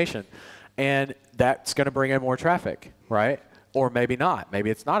fumigation. And that's going to bring in more traffic, right? Or maybe not. Maybe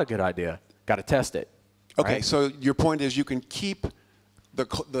it's not a good idea. Got to test it. Okay, right? so your point is you can keep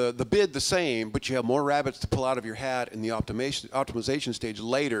the bid the same, but you have more rabbits to pull out of your hat in the optimization stage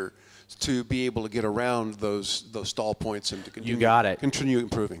later to be able to get around those stall points and to continue, continue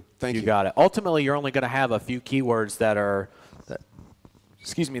improving. Thank you. You got it. Ultimately, you're only going to have a few keywords that are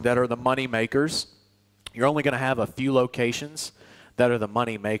the money makers. You're only going to have a few locations that are the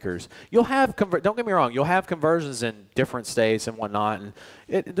money makers. You'll have don't get me wrong. You'll have conversions in different states and whatnot, and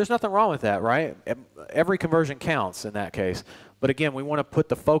there's nothing wrong with that, right? Every conversion counts in that case. But again, we want to put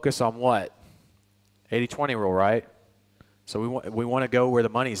the focus on what? 80-20 rule, right? So we want to go where the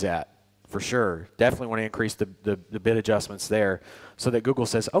money's at. For sure. Definitely want to increase the bid adjustments there so that Google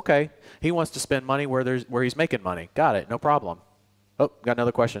says, okay, he wants to spend money where he's making money. Got it. No problem. Oh, got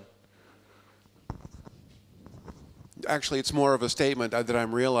another question. Actually, it's more of a statement that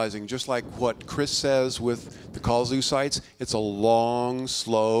I'm realizing, just like what Chris says with the Qzx sites, it's a long,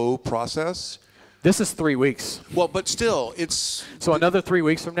 slow process. This is 3 weeks. Well, but still, it's... So another 3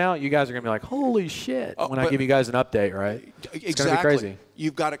 weeks from now, you guys are going to be like, holy shit, when I give you guys an update, right? It's exactly. going to be crazy.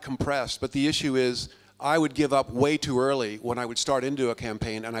 You've got it compressed. But the issue is, I would give up way too early when I would start into a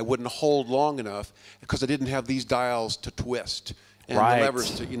campaign, and I wouldn't hold long enough because I didn't have these dials to twist and the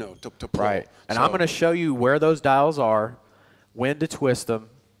levers to, to pull. Right. And So- I'm going to show you where those dials are, when to twist them,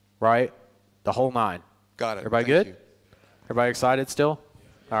 right? The whole 9. Got it. Everybody Thank good? you. Everybody excited still?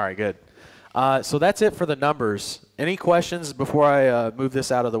 All right, good. So that's it for the numbers. Any questions before I move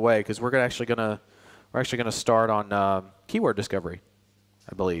this out of the way? Because we're actually gonna start on keyword discovery,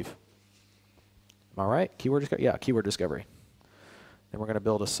 I believe. Am I right? Keyword discovery? Yeah, keyword discovery. Then we're going to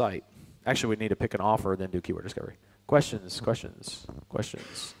build a site. Actually, we need to pick an offer, then do keyword discovery. Questions, questions,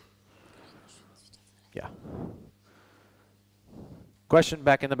 questions. Yeah. Question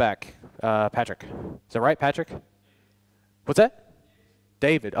back in the back. Patrick. Is that right, Patrick? What's that?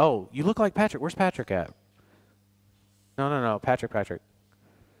 David. Oh, you look like Patrick. Where's Patrick at? No. Patrick.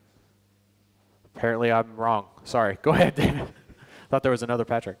 Apparently I'm wrong. Sorry. Go ahead, David. Thought there was another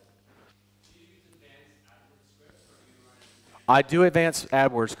Patrick. I do advanced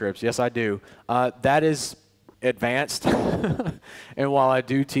AdWords scripts. Yes, I do. That is advanced. And while I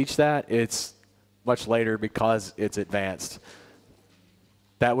do teach that, it's much later because it's advanced.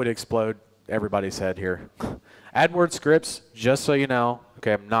 That would explode everybody's head here. AdWords scripts, just so you know,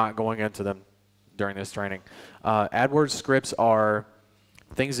 okay, I'm not going into them during this training. AdWords scripts are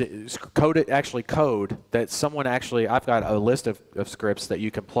things that code that someone actually, I've got a list of scripts that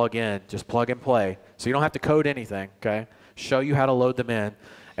you can plug in, just plug and play. So you don't have to code anything, okay? Show you how to load them in,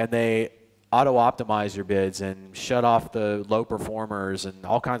 and they auto-optimize your bids and shut off the low performers and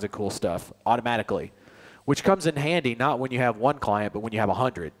all kinds of cool stuff automatically, which comes in handy not when you have one client, but when you have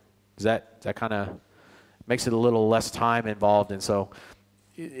 100. That kind of makes it a little less time involved, and so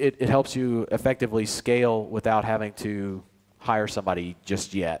it helps you effectively scale without having to hire somebody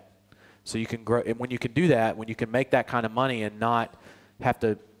just yet. So you can grow, and when you can do that, when you can make that kind of money and not have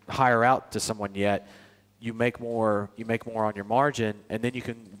to hire out to someone yet, you make more on your margin, and then you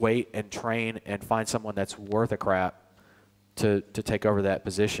can wait and train and find someone that's worth a crap to take over that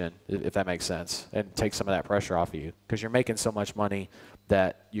position, if that makes sense, and take some of that pressure off of you, because you're making so much money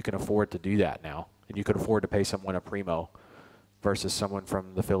that you can afford to do that now, and you can afford to pay someone a primo versus someone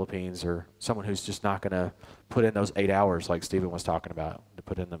from the Philippines or someone who's just not going to put in those 8 hours like Steven was talking about, to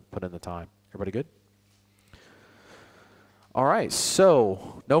put in the time. Everybody good? All right,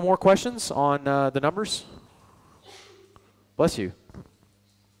 so no more questions on the numbers? Bless you.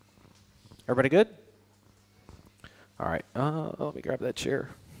 Everybody good? All right, let me grab that chair.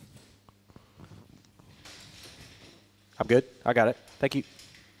 I'm good. I got it. Thank you.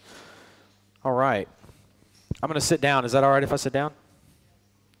 All right. I'm going to sit down. Is that all right if I sit down?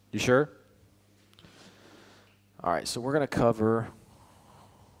 You sure? All right, so we're going to cover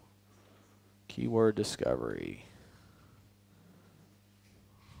keyword discovery.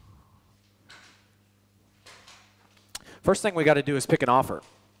 First thing we got to do is pick an offer.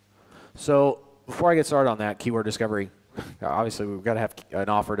 So before I get started on that, keyword discovery, obviously we've got to have an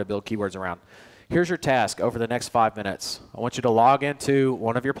offer to build keywords around. Here's your task over the next 5 minutes. I want you to log into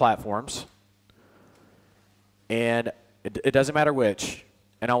one of your platforms, and it doesn't matter which,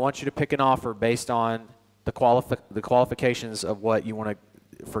 and I want you to pick an offer based on the qualifications of what you want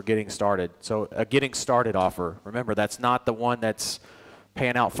to for getting started. So a getting started offer. Remember, that's not the one that's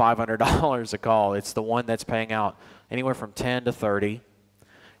paying out $500 a call. It's the one that's paying out anywhere from 10 to 30.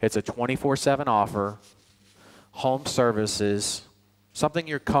 It's a 24/7 offer, home services, something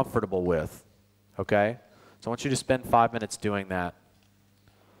you're comfortable with, okay? So I want you to spend 5 minutes doing that.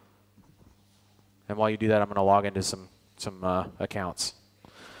 And while you do that, I'm going to log into some accounts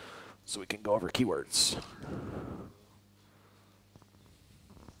so we can go over keywords.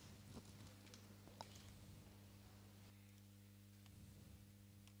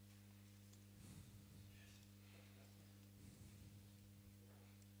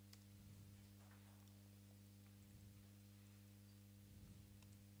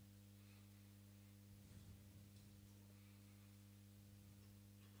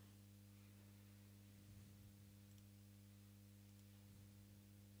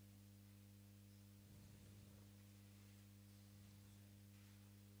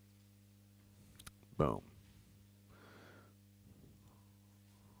 Boom.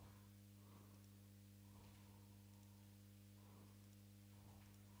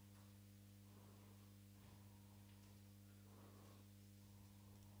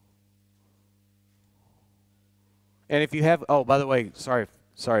 And if you have, oh, by the way, sorry,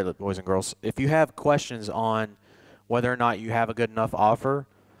 boys and girls. If you have questions on whether or not you have a good enough offer,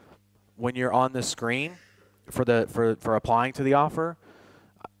 when you're on the screen for applying to the offer,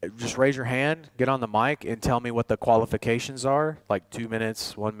 just raise your hand, get on the mic, and tell me what the qualifications are, like 2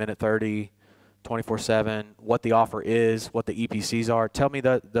 minutes, 1 minute 30, 24/7, what the offer is, what the EPCs are. Tell me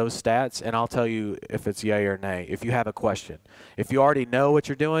those stats, and I'll tell you if it's yay or nay. If you have a question, if you already know what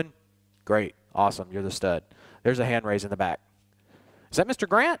you're doing, great, awesome, you're the stud. There's a hand raised in the back. Is that Mr.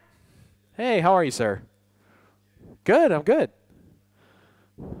 Grant? Hey, how are you, sir? Good, I'm good.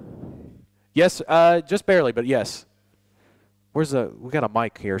 Yes, just barely, but yes. We got a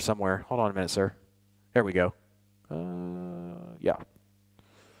mic here somewhere. Hold on a minute, sir. There we go. Yeah.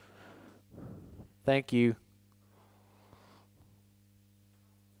 Thank you.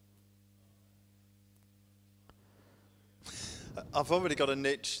 I've already got a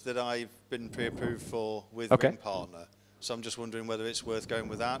niche that I've been pre-approved for with Okay. Ring Partner, so I'm just wondering whether it's worth going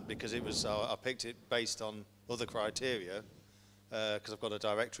with that, because it was I picked it based on other criteria, because I've got a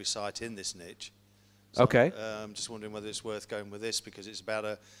directory site in this niche. So Okay. I'm just wondering whether it's worth going with this, because it's about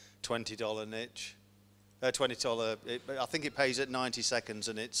a $20 niche. $20. I think it pays at 90 seconds,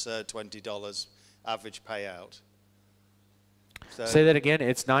 and it's $20 average payout. So Say that again.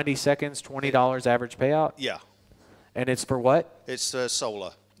 It's 90 seconds, $20 average payout? Yeah. And it's for what? It's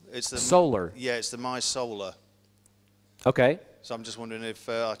solar. It's the Solar? Yeah, it's the My Solar. Okay. So I'm just wondering if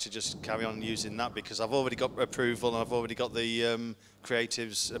I should just carry on using that, because I've already got approval and I've already got the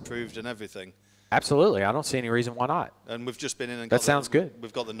creatives approved and everything. Absolutely. I don't see any reason why not. And we've just been in and That got sounds good.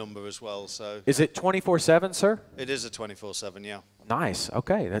 We've got the number as well. So Is it 24/7, sir? it is a 24/7, yeah. Nice.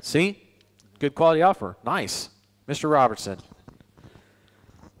 Okay. See? Good quality offer. Nice. Mr. Robertson.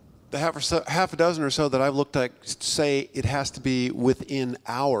 The half a dozen or so that I've looked at say it has to be within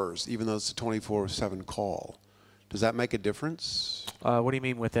hours, even though it's a 24/7 call. Does that make a difference? What do you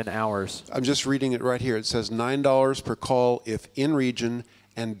mean within hours? I'm just reading it right here. It says $9 per call if in region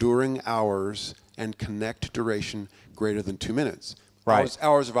and during hours, and connect duration greater than 2 minutes. Right.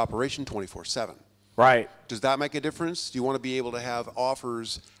 Hours of operation 24/7. Right. Does that make a difference? Do you want to be able to have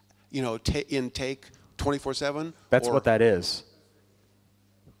offers, you know, intake 24/7? That's what that is.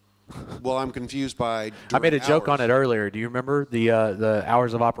 Well, I'm confused by. I made a joke hours. on it earlier. Do you remember the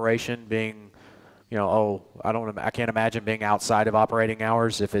hours of operation being, you know, I can't imagine being outside of operating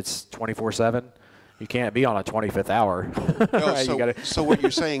hours if it's 24/7. You can't be on a 25th hour. No, Right, so what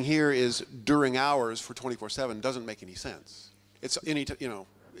you're saying here is during hours for 24/7 doesn't make any sense. It's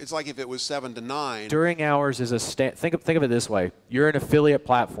it's like if it was 7 to 9. During hours is a think of it this way. You're an affiliate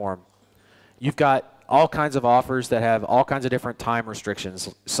platform. You've got all kinds of offers that have all kinds of different time restrictions.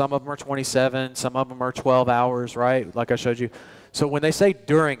 Some of them are 27, some of them are 12 hours, right? Like I showed you. So when they say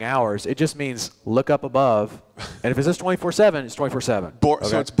during hours, it just means look up above. And if it says 24/7, it's 24/7. Okay.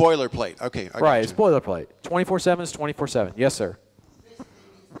 So it's boilerplate. Okay. Right, it's boilerplate. 24/7 is 24/7. Yes, sir.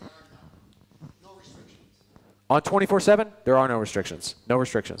 On 24/7, there are no restrictions. No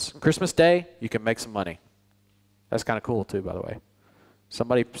restrictions. Christmas Day, you can make some money. That's kind of cool too, by the way.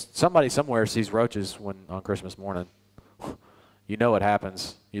 Somebody somewhere sees roaches on Christmas morning. You know what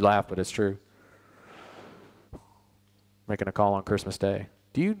happens. You laugh, but it's true. Making a call on Christmas Day.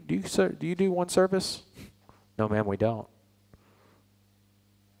 Do you do one service? No, ma'am, we don't.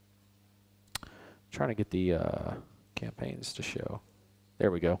 Trying to get the campaigns to show. There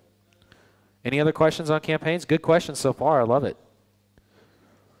we go. Any other questions on campaigns? Good questions so far. I love it.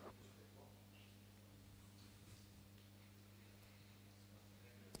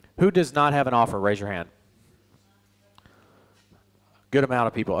 Who does not have an offer? Raise your hand. Good amount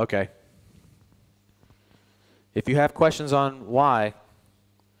of people. Okay. If you have questions on why,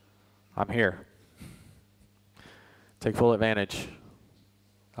 I'm here. Take full advantage.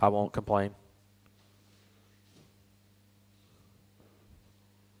 I won't complain.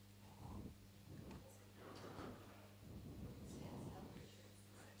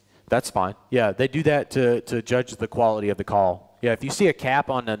 That's fine. Yeah, they do that to judge the quality of the call. Yeah, if you see a cap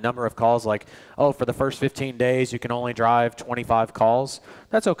on the number of calls, like, oh, for the first 15 days you can only drive 25 calls,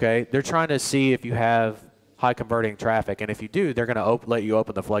 that's okay. They're trying to see if you have high converting traffic, and if you do, they're going to let you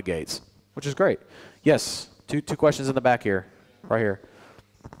open the floodgates, which is great. Yes, two questions in the back here, right here.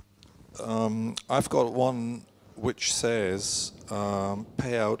 I've got one which says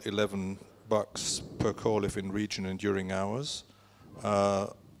payout $11 per call if in region and during hours.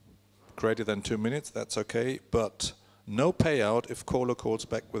 Greater than 2 minutes, that's okay, but no payout if caller calls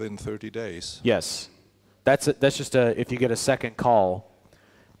back within 30 days. Yes, that's just if you get a second call,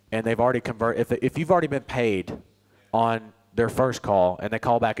 and they've already if you've already been paid on their first call and they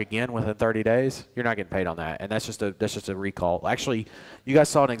call back again within 30 days, you're not getting paid on that, and that's just a recall. Actually, you guys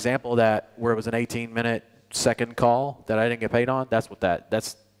saw an example of that where it was an 18-minute second call that I didn't get paid on. That's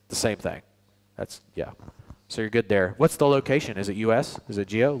the same thing. Yeah. So you're good there. What's the location? Is it U.S.? Is it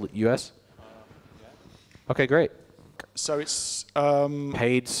geo U.S.? Okay, great. So it's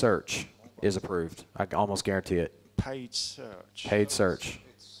paid search. is approved. I can almost guarantee it. Paid search. Paid search.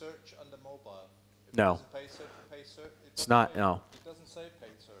 It's search under mobile. If No. it doesn't pay search, It's not, no. It doesn't say paid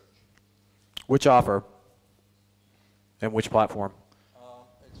search. Which offer? And which platform?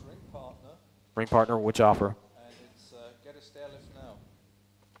 It's Ring Partner, Ring Partner, which offer? and it's Get a Stair Lift Now.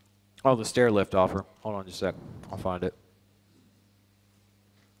 Oh, the stair lift offer. Hold on just a sec. I'll find it.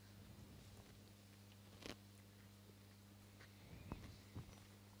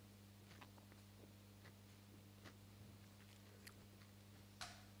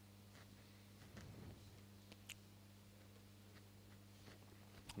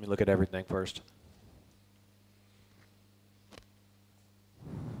 Let me look at everything first.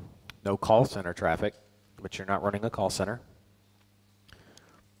 No call center traffic, but you're not running a call center.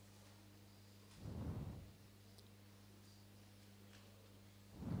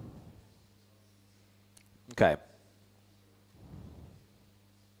 Okay.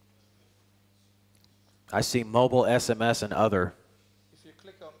 I see mobile, SMS, and other. If you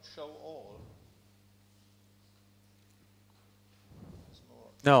click on Show All,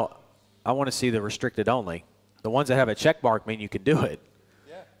 No, I want to see the restricted only. The ones that have a check mark mean you can do it.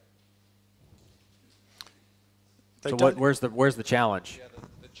 yeah. So where's the challenge? Yeah,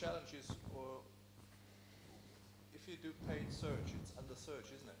 the challenge is, if you do paid search, it's under search,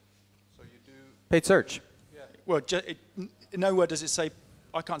 isn't it? So you do... Paid search. Yeah. Well, nowhere does it say,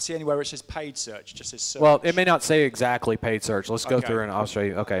 I can't see anywhere where it says paid search, it just says search. Well, it may not say exactly paid search. Let's go Okay. through and I'll show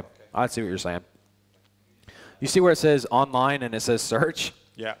you. Okay. I see what you're saying. You see where it says online and it says search?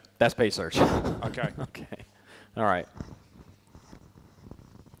 Yeah. That's paid search. Okay. Okay. All right.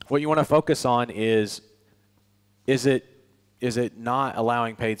 What you want to focus on is it not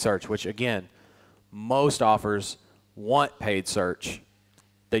allowing paid search, which again, most offers want paid search.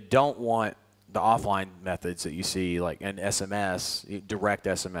 They don't want the offline methods that you see, like an SMS, direct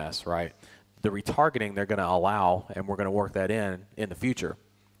SMS, right? The retargeting they're going to allow, and we're going to work that in the future.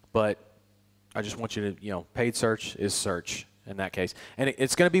 But I just want you to, paid search is search in that case. And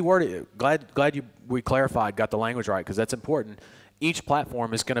it's going to be worded. Glad we clarified, got the language right, because that's important. Each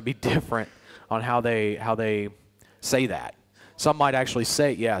platform is going to be different on how they say that. Some might actually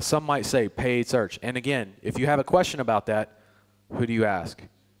say, some might say paid search. And again, if you have a question about that, who do you ask?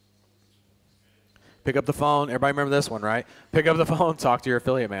 Pick up the phone. Everybody remember this one, right? Pick up the phone, talk to your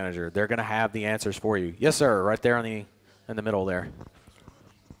affiliate manager. They're going to have the answers for you. Yes, sir, right there in the middle there.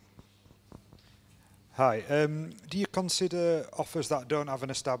 Hi. Do you consider offers that don't have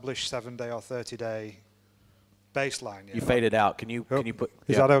an established 7-day or 30-day baseline yet? You faded out. Can you put?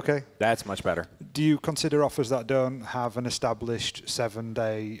 Is that okay? That's much better. Do you consider offers that don't have an established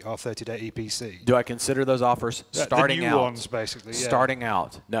 7-day or 30-day EPC? Do I consider those offers starting the new out? ones, basically. Yeah. Starting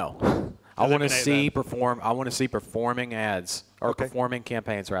out, no. I want to Eliminate see I want to see performing ads or Okay. performing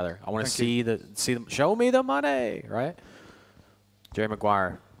campaigns rather. I want to Thank you. see them. Show me the money, right? Jerry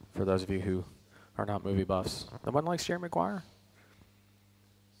Maguire, for those of you who are not movie buffs. No one likes Jerry Maguire.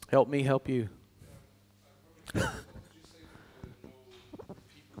 Help me, help you.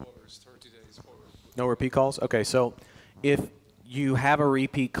 No repeat calls? Okay, so if you have a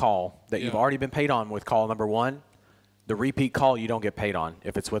repeat call that you've already been paid on with call number 1, the repeat call you don't get paid on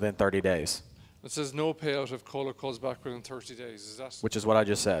if it's within 30 days. It says no payout if caller calls back within 30 days. Is that? Which is what I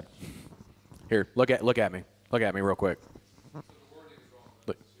just said. Here, look at me. Look at me real quick.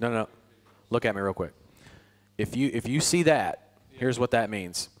 No. Look at me real quick. If you see that, here's what that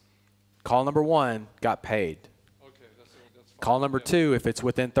means. Call number 1 got paid. Okay, that's fine. Call number 2, if it's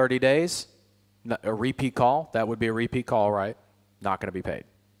within 30 days, a repeat call, that would be a repeat call, right? Not going to be paid.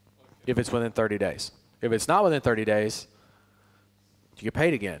 If it's within 30 days. If it's not within 30 days, you get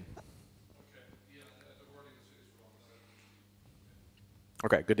paid again.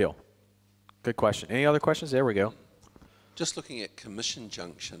 Okay, good deal. Good question. Any other questions? There we go. Just looking at commission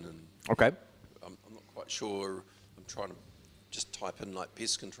junction, and okay, I'm not quite sure. I'm trying to just type in like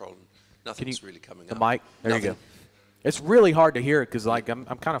pest control, and nothing's really coming up. The mic. There you go. It's really hard to hear it because like I'm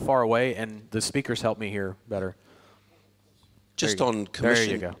kind of far away, and the speakers help me hear better. Just on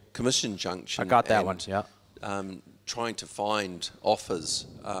commission junction. I got that one. Yeah. Trying to find offers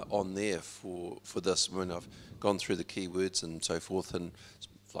on there for this. When I've gone through the keywords and so forth, and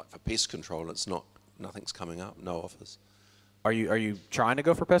like for pest control, nothing's coming up. No offers. Are you trying to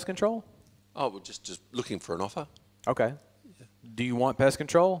go for pest control? Oh, well, just looking for an offer. Okay. Yeah. Do you want pest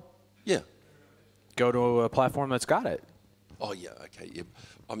control? Yeah. Go to a platform that's got it. Oh yeah. Okay. Yeah.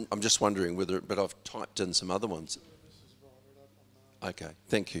 I'm just wondering whether, but I've typed in some other ones. Okay.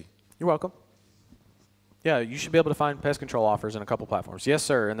 Thank you. You're welcome. Yeah, you should be able to find pest control offers in a couple platforms. Yes,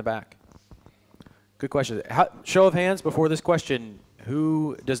 sir, in the back. Good question. Show of hands before this question.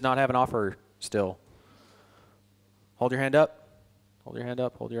 Who does not have an offer still? Hold your hand up. Hold your hand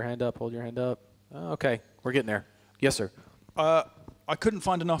up. Hold your hand up. Hold your hand up. Okay, we're getting there. Yes, sir. I couldn't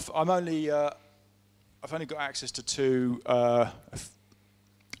find enough. I've only got access to 2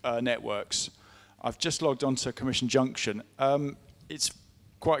 networks. I've just logged on to Commission Junction. It's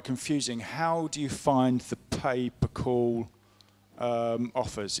quite confusing. How do you find the pay-per-call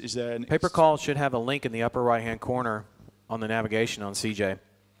offers? Is there an Pay-per-call should have a link in the upper right-hand corner on the navigation on CJ.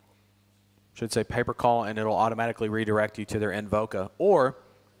 Should say pay-per-call, and it'll automatically redirect you to their Invoca. Or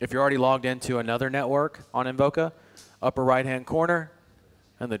if you're already logged into another network on Invoca, upper right-hand corner,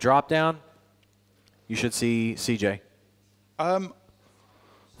 and the drop-down, you should see CJ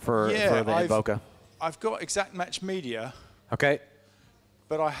for the Invoca. I've got Exact Match Media. Okay.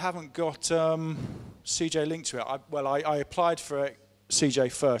 But I haven't got CJ linked to it. I applied for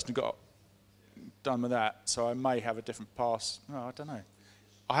CJ first and got done with that, so I may have a different pass. No, I don't know.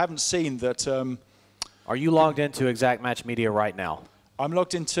 I haven't seen that. Are you logged into Exact Match Media right now? I'm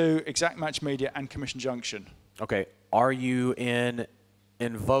logged into Exact Match Media and Commission Junction. Okay. Are you in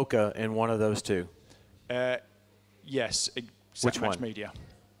Invoca in one of those 2? Yes. Exact Which Match one? Media.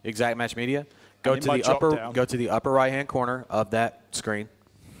 Exact Match Media. Go to the upper right-hand corner of that screen.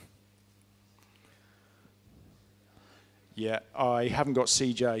 Yeah, I haven't got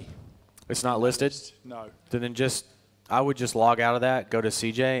CJ. It's not listed? No. Then I would just log out of that, go to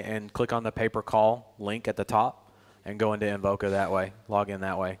CJ, and click on the pay-per-call link at the top, and go into Invoca that way. Log in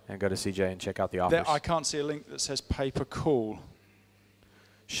that way, and go to CJ and check out the offers. I can't see a link that says pay-per-call.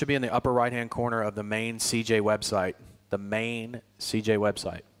 Should be in the upper right-hand corner of the main CJ website. The main CJ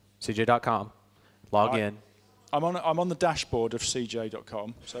website. CJ.com. Log in. I'm on the dashboard of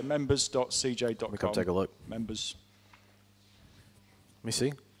CJ.com. So members.cj.com. Let me come take a look. Members. Let me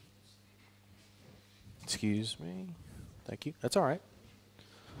see. Excuse me. Thank you. That's all right.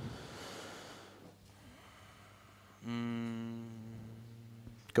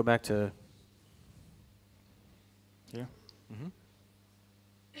 Go back to. Yeah. Mm-hmm.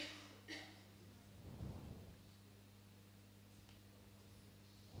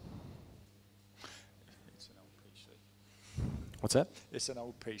 What's that? It's an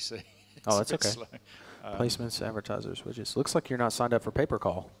old PC. Oh, that's a bit okay. slow. Placements, advertisers, widgets. Looks like you're not signed up for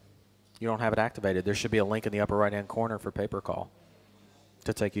pay-per-call. You don't have it activated. There should be a link in the upper right-hand corner for pay-per-call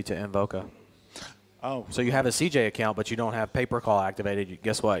to take you to Invoca. Oh. So you have a CJ account, but you don't have pay-per-call activated.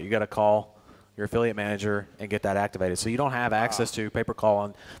 Guess what? You got to call your affiliate manager and get that activated. So you don't have access to pay-per-call.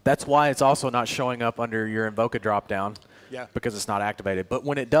 And that's why it's also not showing up under your Invoca drop-down. Yeah. Because it's not activated. But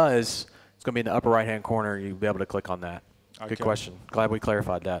when it does, it's going to be in the upper right-hand corner. You'll be able to click on that. Okay. Good question. Glad we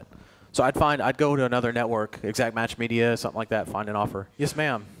clarified that. So I'd go to another network, Exact Match Media, something like that, find an offer. Yes,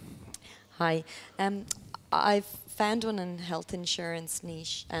 ma'am. Hi. I've found one in health insurance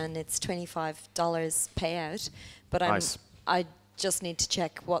niche, and it's $25 payout. But Nice. I just need to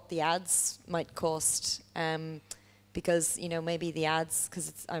check what the ads might cost, because maybe the ads,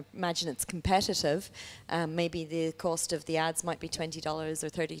 because I imagine it's competitive. Maybe the cost of the ads might be $20 or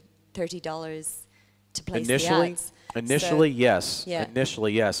 $30 to place the ads. Initially, yes. Yeah.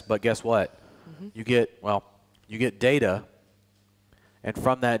 Initially, yes. But guess what? You get data, and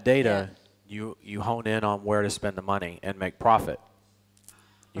from that data, you hone in on where to spend the money and make profit.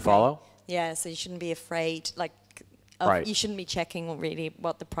 You follow? Yeah, so you shouldn't be afraid, Right. You shouldn't be checking really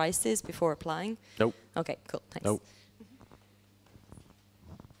what the price is before applying? Nope. Okay, cool, thanks. Nope.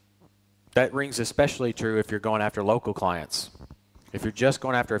 That rings especially true if you're going after local clients. If you're just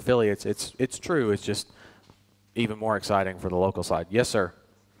going after affiliates, it's true. It's just even more exciting for the local side. Yes, sir.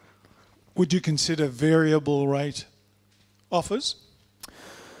 Would you consider variable rate offers?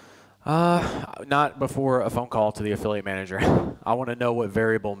 Not before a phone call to the affiliate manager. I want to know what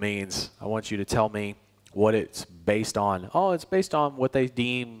variable means. I want you to tell me what it's based on. Oh, it's based on what they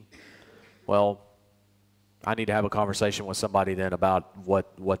deem. Well, I need to have a conversation with somebody then about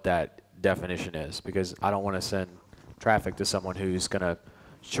what that definition is, because I don't want to send traffic to someone who's going to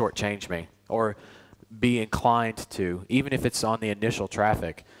shortchange me or be inclined to, even if it's on the initial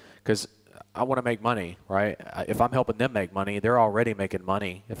traffic, because I want to make money, right? If I'm helping them make money, they're already making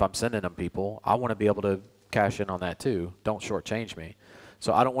money. If I'm sending them people, I want to be able to cash in on that too. Don't shortchange me.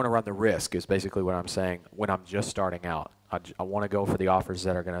 So I don't want to run the risk is basically what I'm saying when I'm just starting out. I want to go for the offers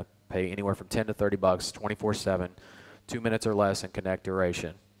that are going to pay anywhere from 10 to 30 bucks, 24/7, 2 minutes or less in connect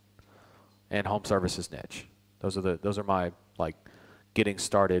duration, and home services niche. Those are my getting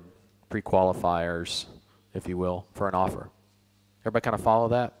started pre-qualifiers, if you will, for an offer. Everybody kind of follow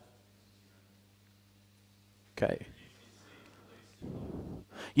that? Okay.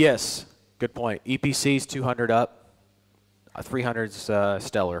 Yes, good point. EPC's 200 up. 300's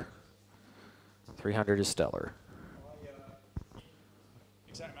stellar. 300 is stellar.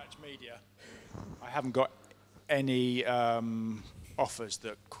 Exact Match Media. I haven't got any offers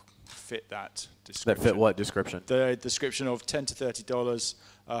that fit that description. That fit what description? The description of $10 to $30,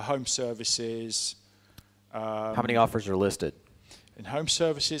 home services. How many offers are listed? In home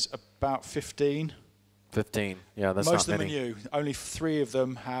services, about 15. 15. Yeah, that's Most not of them many. are new. Only 3 of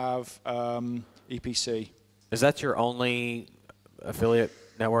them have EPC. Is that your only affiliate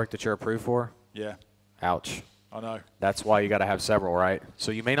network that you're approved for? Yeah. Ouch. I know. That's why you got to have several, right?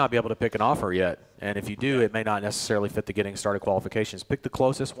 So you may not be able to pick an offer yet, and if you do, it may not necessarily fit the getting started qualifications. Pick the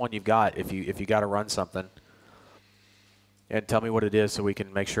closest one you've got if you got to run something, and tell me what it is so we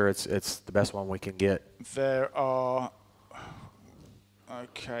can make sure it's the best one we can get. There are,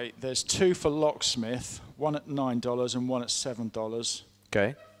 okay, there's 2 for locksmith, one at $9 and one at $7.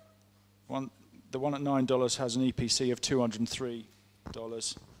 Okay. The one at $9 has an EPC of $203.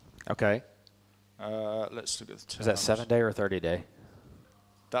 Okay. Let's look at the terms. Is that 7-day or 30-day?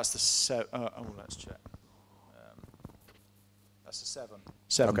 That's the let's check. That's the 7.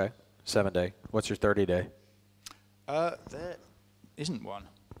 7. Okay. 7-day. What's your 30-day? There isn't one.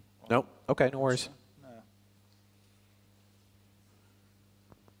 Nope. Okay, no worries. No.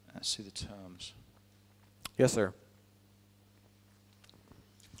 Let's see the terms. Yes, sir.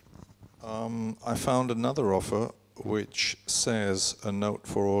 I found another offer which says a note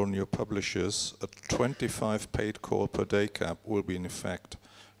for all new publishers, a 25 paid call per day cap will be in effect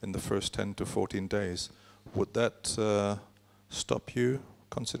in the first 10 to 14 days. Would that stop you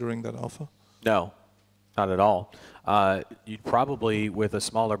considering that offer? No, not at all. You'd probably, with a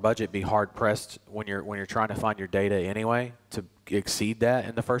smaller budget, be hard pressed when you're trying to find your data anyway to exceed that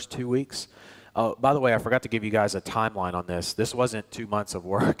in the first 2 weeks. By the way, I forgot to give you guys a timeline on this. This wasn't 2 months of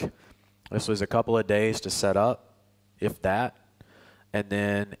work. This was a couple of days to set up, if that, and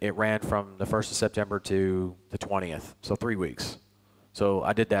then it ran from the 1st of September to the 20th, so 3 weeks. So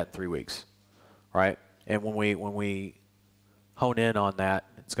I did that in 3 weeks, right? And when we hone in on that,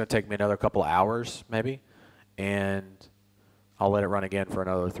 it's going to take me another couple of hours maybe, and I'll let it run again for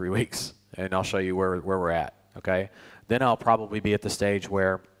another 3 weeks, and I'll show you where we're at, okay? Then I'll probably be at the stage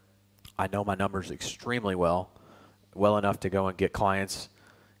where I know my numbers extremely well enough to go and get clients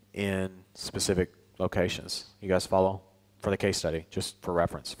in specific locations. You guys follow? For the case study, just for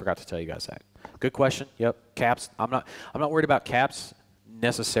reference. Forgot to tell you guys that. Good question. Yep. Caps. I'm not worried about caps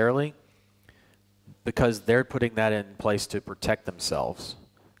necessarily because they're putting that in place to protect themselves.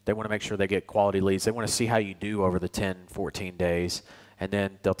 They want to make sure they get quality leads. They want to see how you do over the 10, 14 days, and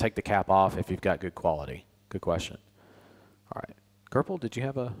then they'll take the cap off if you've got good quality. Good question. All right. Gerpel, did you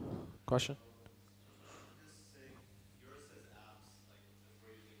have a question?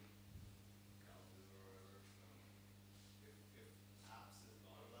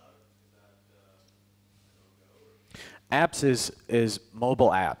 Apps is mobile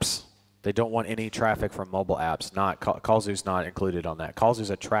apps. They don't want any traffic from mobile apps. Qzx920's not included on that. Qzx920's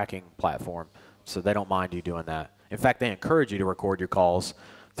a tracking platform, so they don't mind you doing that. In fact, they encourage you to record your calls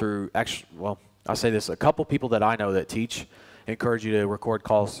through, well, I'll say this, a couple people that I know that teach encourage you to record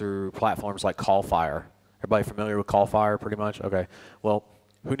calls through platforms like CallFire. Everybody familiar with CallFire pretty much? Okay. Well,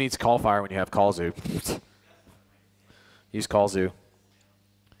 who needs CallFire when you have Qzx920? Use Qzx920.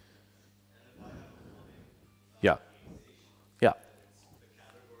 Yeah. Yeah.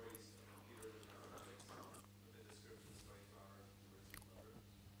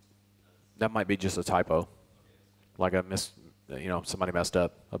 That might be just a typo. Like somebody messed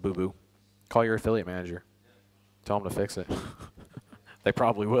up, a boo-boo. Call your affiliate manager. Tell them to fix it. They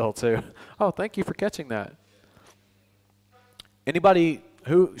probably will too. Oh, thank you for catching that. Anybody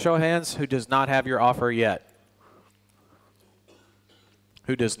show of hands, who does not have your offer yet?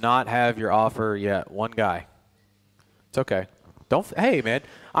 Who does not have your offer yet? One guy. It's okay. Hey, man,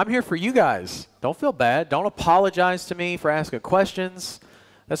 I'm here for you guys. Don't feel bad. Don't apologize to me for asking questions.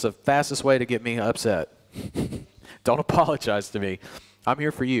 That's the fastest way to get me upset. Don't apologize to me. I'm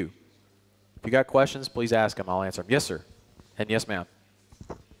here for you. If you got questions, please ask them. I'll answer them. Yes, sir. And yes, ma'am.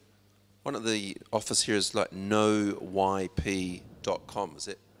 One of the offers here is like noyp.com. Is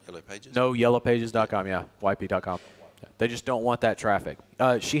it Yellow Pages? No, yellowpages.com, yeah. yp.com. Yeah. They just don't want that traffic.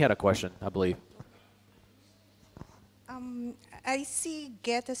 She had a question, I believe. I see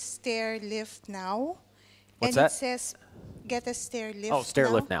get a stair lift now. What's and that? It says get a stair lift Oh, stair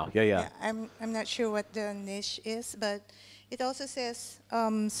lift now. Yeah. I'm not sure what the niche is, but it also says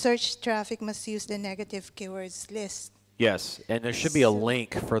search traffic must use the negative keywords list. Yes, and there should be a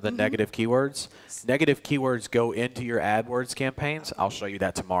link for the negative keywords. Negative keywords go into your AdWords campaigns. I'll show you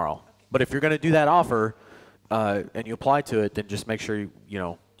that tomorrow. But if you're going to do that offer, and you apply to it, then just make sure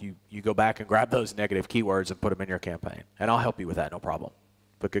you go back and grab those negative keywords and put them in your campaign. And I'll help you with that, no problem.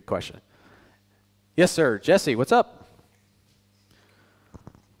 But good question. Yes, sir. Jesse, what's up?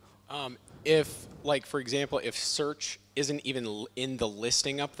 If, like, for example, if search isn't even in the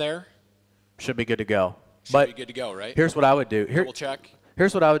listing up there, should be good to go. Should be good to go, right? Here's what I would do. Double check.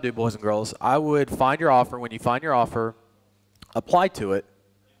 Here's what I would do, boys and girls. I would find your offer. When you find your offer, apply to it,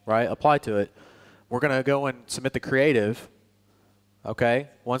 right? Apply to it. We're going to go and submit the creative, okay?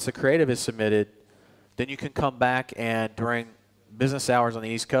 Once the creative is submitted, then you can come back and during business hours on the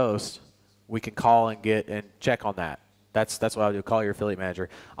East Coast, we can call and get and check on that. That's what I would do, call your affiliate manager.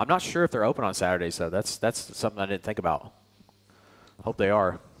 I'm not sure if they're open on Saturdays, though. That's something I didn't think about. Hope they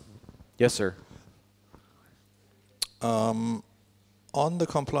are. Yes, sir. On the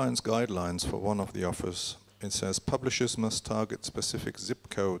compliance guidelines for one of the offers, it says publishers must target specific zip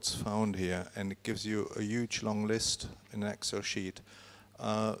codes found here, and it gives you a huge long list in an Excel sheet.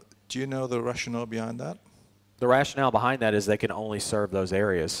 Do you know the rationale behind that? The rationale behind that is they can only serve those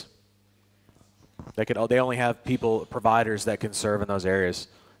areas. They only have providers that can serve in those areas.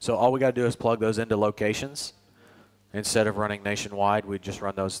 So all we got to do is plug those into locations. Instead of running nationwide, we just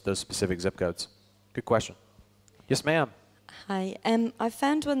run those specific zip codes. Good question. Yes, ma'am. Hi. I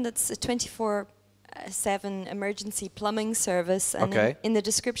found one that's a 24/7 emergency plumbing service, and Okay. in the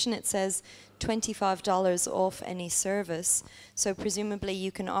description it says $25 off any service. So presumably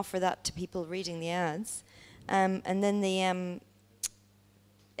you can offer that to people reading the ads, and then the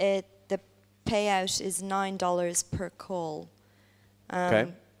payout is $9 per call.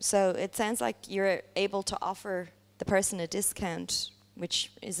 Okay. So it sounds like you're able to offer the person a discount,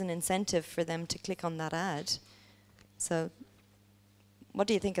 which is an incentive for them to click on that ad. So what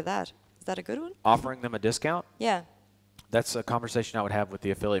do you think of that? Is that a good one? Offering them a discount? Yeah. That's a conversation I would have with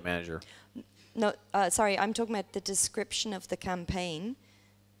the affiliate manager. No, sorry, I'm talking about the description of the campaign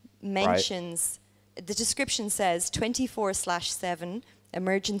mentions, the description says 24/7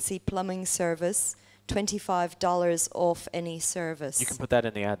 emergency plumbing service, $25 off any service. You can put that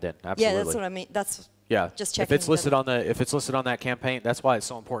in the ad then. Absolutely. Yeah, that's what I mean. That's just checking. If it's listed on that campaign, that's why it's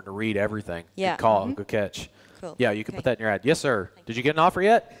so important to read everything. Yeah. Good call. Good catch. Cool. Yeah, you can put that in your ad. Yes, sir. Did you get an offer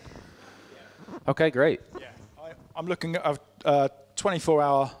yet? Okay, great. Yeah, I'm looking at a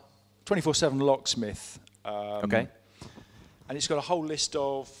 24/7 locksmith. Okay. And it's got a whole list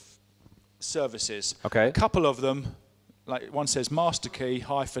of services. Okay. A couple of them, like one says master key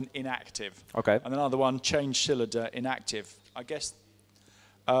hyphen inactive. Okay. And another one change cylinder inactive. I guess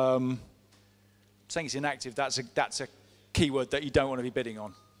saying it's inactive, that's a keyword that you don't want to be bidding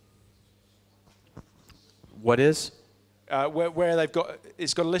on. What is? Where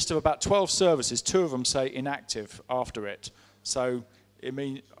it's got a list of about 12 services. 2 of them say inactive after it. So,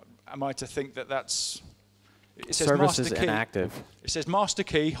 am I to think that that's? It says Service master is key. inactive. It says master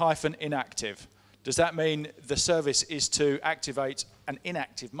key hyphen inactive. Does that mean the service is to activate an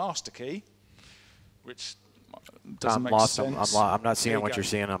inactive master key, which doesn't make sense? I'm not seeing There you what go. you're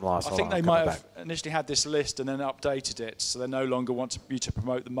seeing. I'm lost. I Hold think on, they I'm might coming have initially had this list and then updated it, so they no longer want you to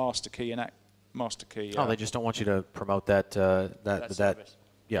promote the master key master key. Oh, they just don't want you to promote that. That. service.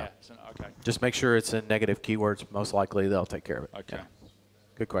 Yeah. So, okay. Just make sure it's in negative keywords. Most likely, they'll take care of it. Okay. Yeah.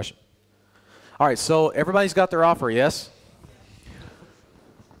 Good question. All right. So everybody's got their offer. Yes.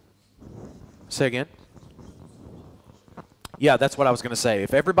 Say again. Yeah, that's what I was going to say.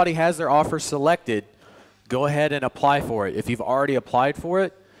 If everybody has their offer selected, go ahead and apply for it. If you've already applied for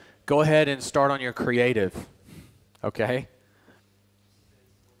it, go ahead and start on your creative. Okay?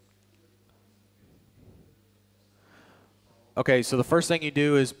 Okay, so the first thing you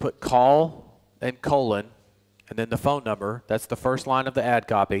do is put call and colon, and then the phone number. That's the first line of the ad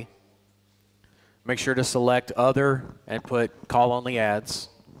copy. Make sure to select other and put call only ads.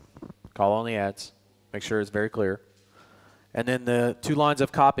 Call only ads. Make sure it's very clear. And then the 2 lines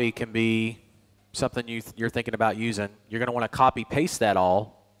of copy can be something you're thinking about using. You're going to want to copy paste that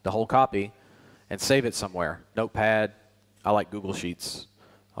all, the whole copy, and save it somewhere. Notepad. I like Google Sheets.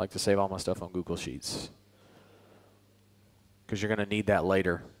 I like to save all my stuff on Google Sheets, because you're going to need that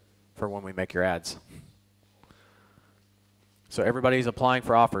later for when we make your ads. So everybody's applying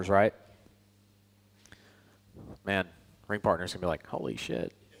for offers, right? Man, Ring Partner's going to be like, holy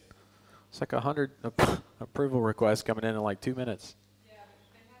shit. It's like 100 approval requests coming in like 2 minutes.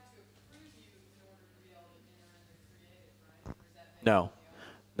 No.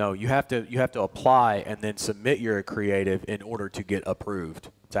 No, you have to apply and then submit your creative in order to get approved.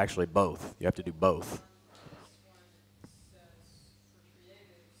 It's actually both. You have to do both.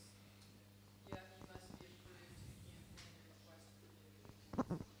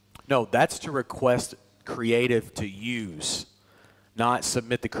 No, that's to request creative to use, not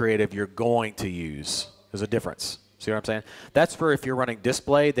submit the creative you're going to use. There's a difference. See what I'm saying? That's for if you're running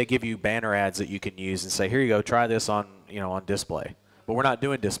display, they give you banner ads that you can use and say, here you go, try this on, on display. But we're not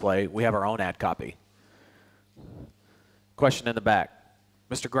doing display. We have our own ad copy. Question in the back.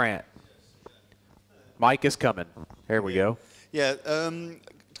 Mr. Grant. Mike is coming. Here we go. Yeah,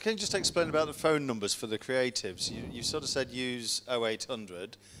 can you just explain about the phone numbers for the creatives? You sort of said use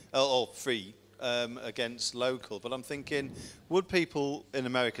 0800, or free, against local, but I'm thinking, would people in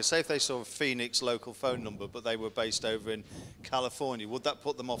America, say if they saw a Phoenix local phone number, but they were based over in California, would that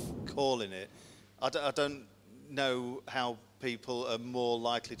put them off calling it? I don't know how people are more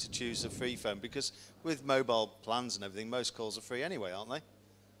likely to choose a free phone, because with mobile plans and everything, most calls are free anyway, aren't they?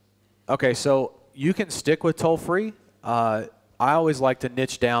 Okay, so you can stick with toll-free. I always like to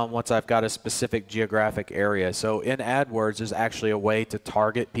niche down once I've got a specific geographic area. So in AdWords, there's actually a way to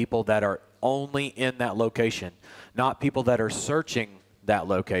target people that are only in that location, not people that are searching that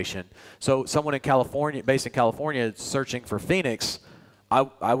location. So someone in California, based in California, searching for Phoenix,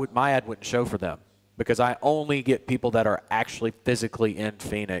 my ad wouldn't show for them because I only get people that are actually physically in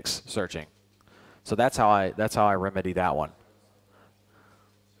Phoenix searching. So that's how I remedy that one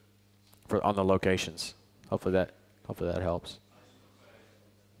on the locations. Hopefully that helps.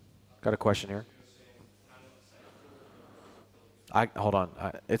 Got a question here? Hold on.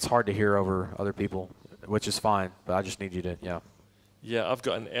 It's hard to hear over other people, which is fine, but I just need you to, yeah. Yeah, I've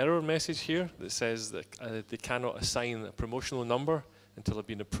got an error message here that says that they cannot assign a promotional number until they've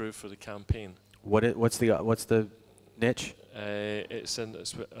been approved for the campaign. What's the niche? It's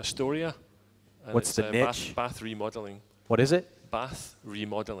Astoria. What's the niche? Bath remodeling. What is it? Bath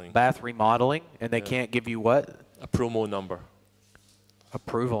remodeling. Bath remodeling, and they can't give you what? A promo number.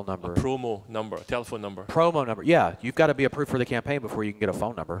 Approval number. A promo number, a telephone number. Promo number. Yeah, you've got to be approved for the campaign before you can get a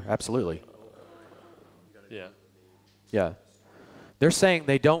phone number. Absolutely. Yeah. Yeah. They're saying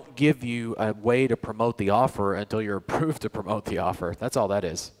they don't give you a way to promote the offer until you're approved to promote the offer. That's all that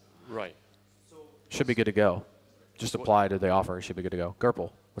is. Right. Should be good to go. Just apply to the offer. It should be good to go. Gerpel,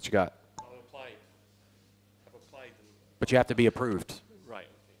 what you got? I've applied. But you have to be approved. Right.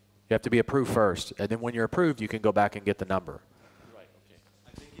 You have to be approved first. And then when you're approved, you can go back and get the number. Right, okay.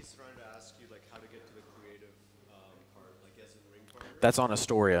 I think he's trying to ask you like how to get to the creative part, like as in ring partner. That's on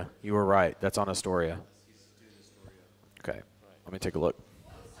Astoria. You were right. That's on Astoria. Okay. Let me take a look.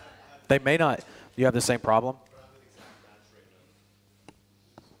 They may not. You have the same problem?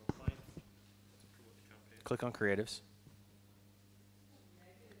 Click on creatives.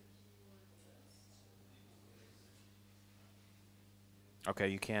 Okay,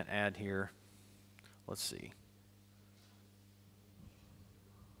 you can't add here. Let's see.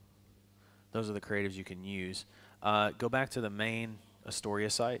 Those are the creatives you can use. Go back to the main Astoria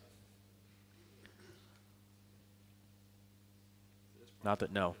site. Not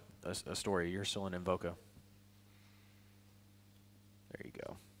that, no, Astoria, you're still in Invoca. There you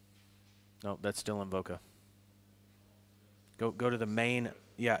go. No, that's still Invoca. Go to the main,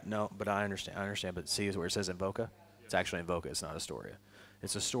 yeah, no, but I understand, but see where it says Invoca? It's actually Invoca, it's not Astoria.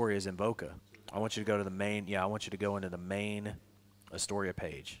 It's Astoria's Invoca. I want you to go to the main, I want you to go into the main Astoria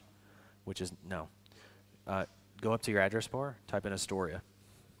page, which is, no. Go up to your address bar, type in Astoria.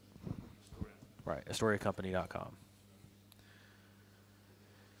 Right, AstoriaCompany.com.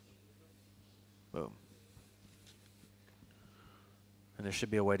 Boom. And there should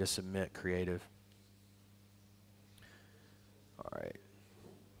be a way to submit creative. All right.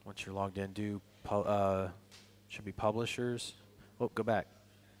 Once you're logged in, should be publishers. Oh, go back.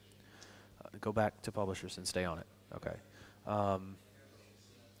 Go back to publishers and stay on it. Okay.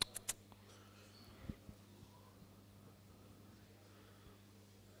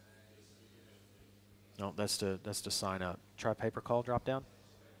 No, that's to sign up. Try paper call drop down.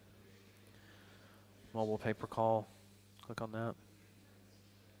 Mobile paper call. Click on that.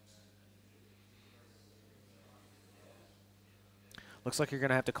 Looks like you're going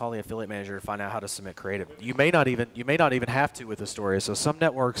to have to call the affiliate manager to find out how to submit creative. You may not even have to with Astoria. So some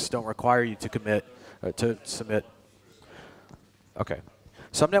networks don't require you to submit. Okay.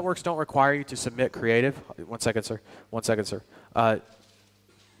 Some networks don't require you to submit creative. 1 second, sir. 1 second, sir.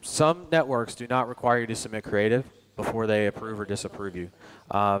 Some networks do not require you to submit creative before they approve or disapprove you.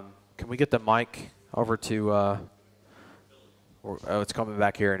 Can we get the mic over to? It's coming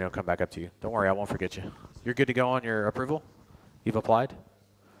back here and it'll come back up to you. Don't worry, I won't forget you. You're good to go on your approval? You've applied?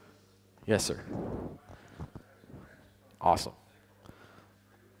 Yes, sir. Awesome.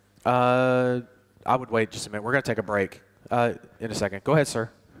 I would wait just a minute. We're going to take a break in a second. Go ahead, sir.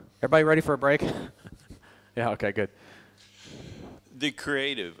 Everybody ready for a break? Yeah, okay, good. The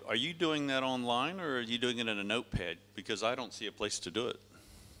creative, are you doing that online or are you doing it in a notepad? Because I don't see a place to do it.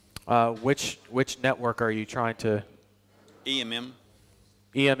 Which network are you trying to? EMM.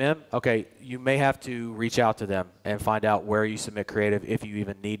 EMM? Okay, you may have to reach out to them and find out where you submit creative, if you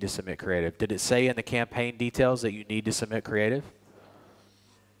even need to submit creative. Did it say in the campaign details that you need to submit creative?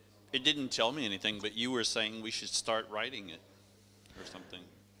 It didn't tell me anything, but you were saying we should start writing it or something.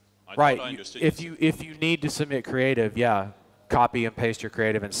 I Right. thought I understood If you need to submit creative, yeah, copy and paste your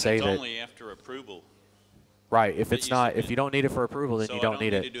creative and save it's it. only after approval. Right. If that it's you not, submit. if you don't need it for approval, then So you don't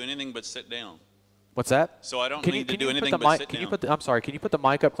need I it. don't need to do anything but sit down. What's that? So I don't Can need to do put anything the but mic, sit can down. you put the, I'm sorry, can you put the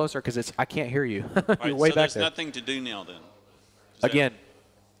mic up closer? Because I can't hear you. You're Right, way so back there's there. nothing to do now then? Again.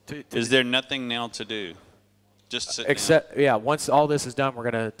 Is there nothing now to do? Just sit Except, yeah, once all this is done, we're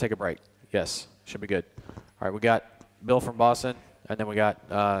going to take a break. Yes, should be good. All right, we got Bill from Boston, and then we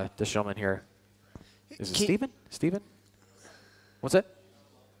got this gentleman here. Is it Stephen? Stephen? What's it?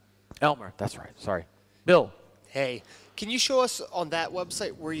 Elmer, that's right. Sorry. Bill. Hey, can you show us on that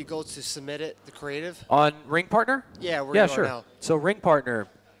website where you go to submit it, the creative? On Ring Partner? Yeah, where yeah, you are sure. now. So Ring Partner,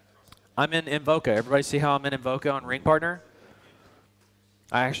 I'm in Invoca. Everybody see how I'm in Invoca on Ring Partner?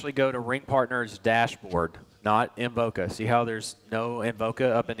 I actually go to Ring Partner's dashboard, not Invoca. See how there's no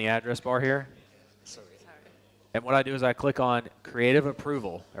Invoca up in the address bar here? Sorry. And what I do is I click on Creative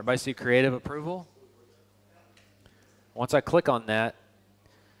Approval. Everybody see Creative Approval? Once I click on that,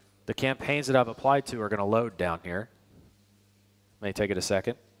 the campaigns that I've applied to are going to load down here. May take it a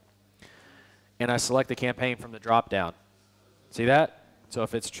second. And I select the campaign from the drop down. See that? So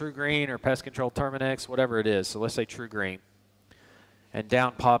if it's True Green or Pest Control Terminix, whatever it is, so let's say True Green. And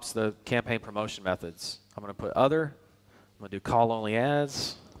down pops the campaign promotion methods. I'm going to put Other. I'm going to do Call Only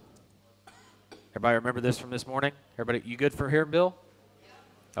Ads. Everybody remember this from this morning? Everybody, you good for here, Bill?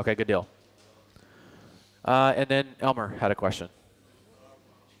 Okay, good deal. And then Elmer had a question.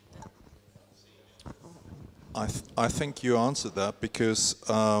 I think you answered that because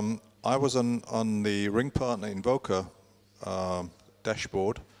I was on the Ring Partner Invoca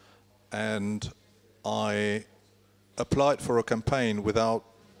dashboard, and I applied for a campaign without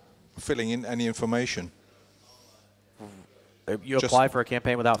filling in any information. You apply for a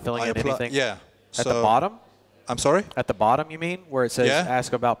campaign without filling in anything? Yeah. At the bottom? I'm sorry? At the bottom, you mean, where it says Yeah.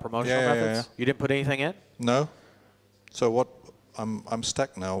 ask about promotional Yeah, methods? yeah. You didn't put anything in? No. So what? I'm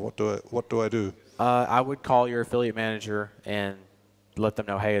stuck now. What do I do? I would call your affiliate manager and let them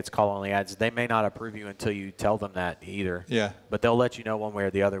know, hey, it's call only ads. They may not approve you until you tell them that either. Yeah. But they'll let you know one way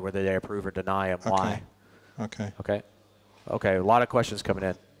or the other whether they approve or deny and why. Okay. Okay. Okay. A lot of questions coming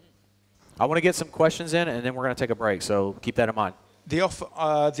in. I want to get some questions in, and then we're going to take a break. So keep that in mind. The offer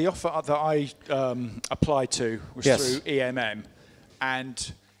that I applied to was through EMM,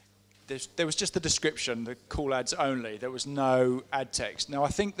 and there was just the description, the call ads only. There was no ad text. Now I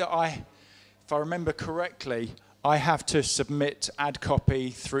think that if I remember correctly, I have to submit ad copy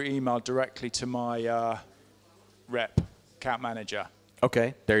through email directly to my rep, account manager.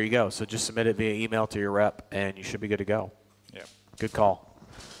 Okay. There you go. So just submit it via email to your rep, and you should be good to go. Yeah. Good call.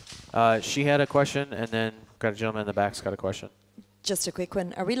 She had a question, and then got a gentleman in the back's got a question. Just a quick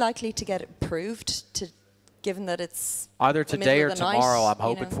one. Are we likely to get it approved, given that it's Either the today middle or of the night, tomorrow, I'm you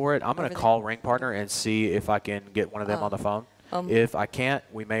hoping know, for it. I'm going to everything? call Ring Partner and see if I can get one of them on the phone. If I can't,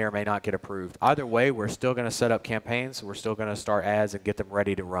 we may or may not get approved. Either way, we're still going to set up campaigns. We're still going to start ads and get them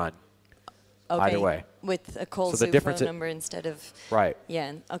ready to run. Okay. Either way. With a call So the to difference phone number instead of... Right.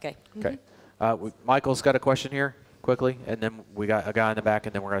 Yeah, okay. Okay. Michael's got a question here, quickly, and then we got a guy in the back,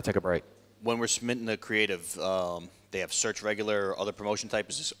 and then we're going to take a break. When we're submitting the creative, they have search regular, other promotion type.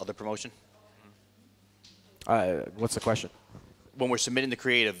 Is this other promotion? What's the question? When we're submitting the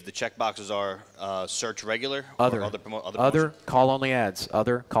creative, the check boxes are search regular Other. or other promotion? Other, call only ads.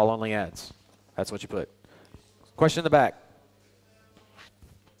 Other, call only ads. That's what you put. Question in the back.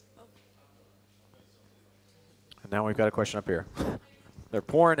 And now we've got a question up here. They're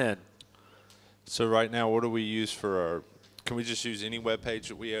pouring in. So right now, what do we use for our? Can we just use any web page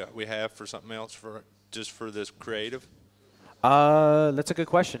that we have for something else just for this creative? That's a good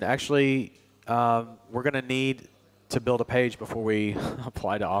question. Actually, we're going to need to build a page before we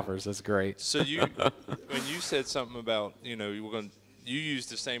apply to offers. That's great. So when you said something about you use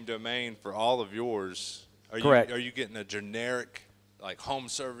the same domain for all of yours. Correct. Are you getting a generic like home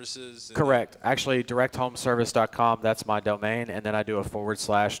services? Correct. Actually, directhomeservice.com. That's my domain, and then I do a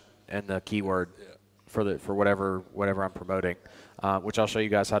 / and the keyword for whatever I'm promoting, which I'll show you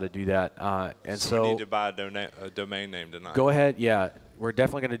guys how to do that. And so we need to buy a domain name tonight. Go ahead. Yeah, we're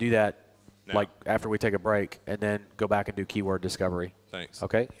definitely going to do that. Like after we take a break, and then go back and do keyword discovery. Thanks.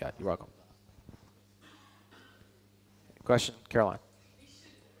 Okay. Yeah, you're welcome. Question, Caroline.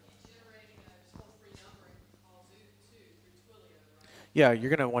 Yeah, you're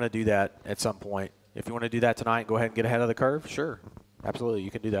going to want to do that at some point. If you want to do that tonight, go ahead and get ahead of the curve. Sure, absolutely,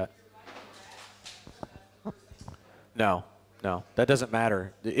 you can do that. No, no, that doesn't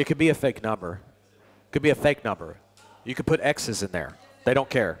matter. It could be a fake number. It could be a fake number. You could put X's in there. They don't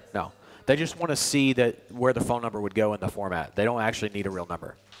care. No, they just want to see that where the phone number would go in the format. They don't actually need a real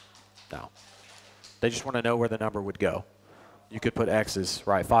number. No, they just want to know where the number would go. You could put X's,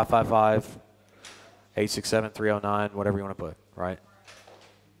 right? 555, 867, 309, whatever you want to put, right?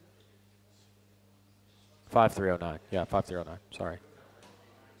 5309. Yeah, 5309. Sorry.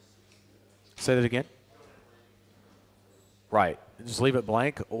 Say that again. Right. Just leave it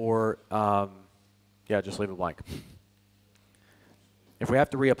blank, or yeah, just leave it blank. If we have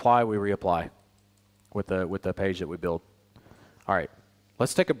to reapply, we reapply with the page that we build. All right.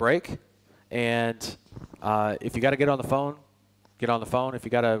 Let's take a break, and if you got to get on the phone, get on the phone. If you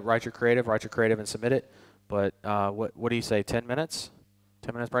got to write your creative and submit it. But what do you say? 10 minutes?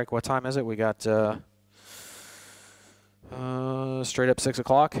 10 minutes break. What time is it? We got straight up 6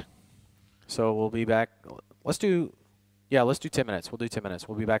 o'clock. So we'll be back. Let's do 10 minutes. We'll do 10 minutes.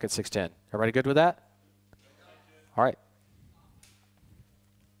 We'll be back at 6:10. Everybody good with that? All right.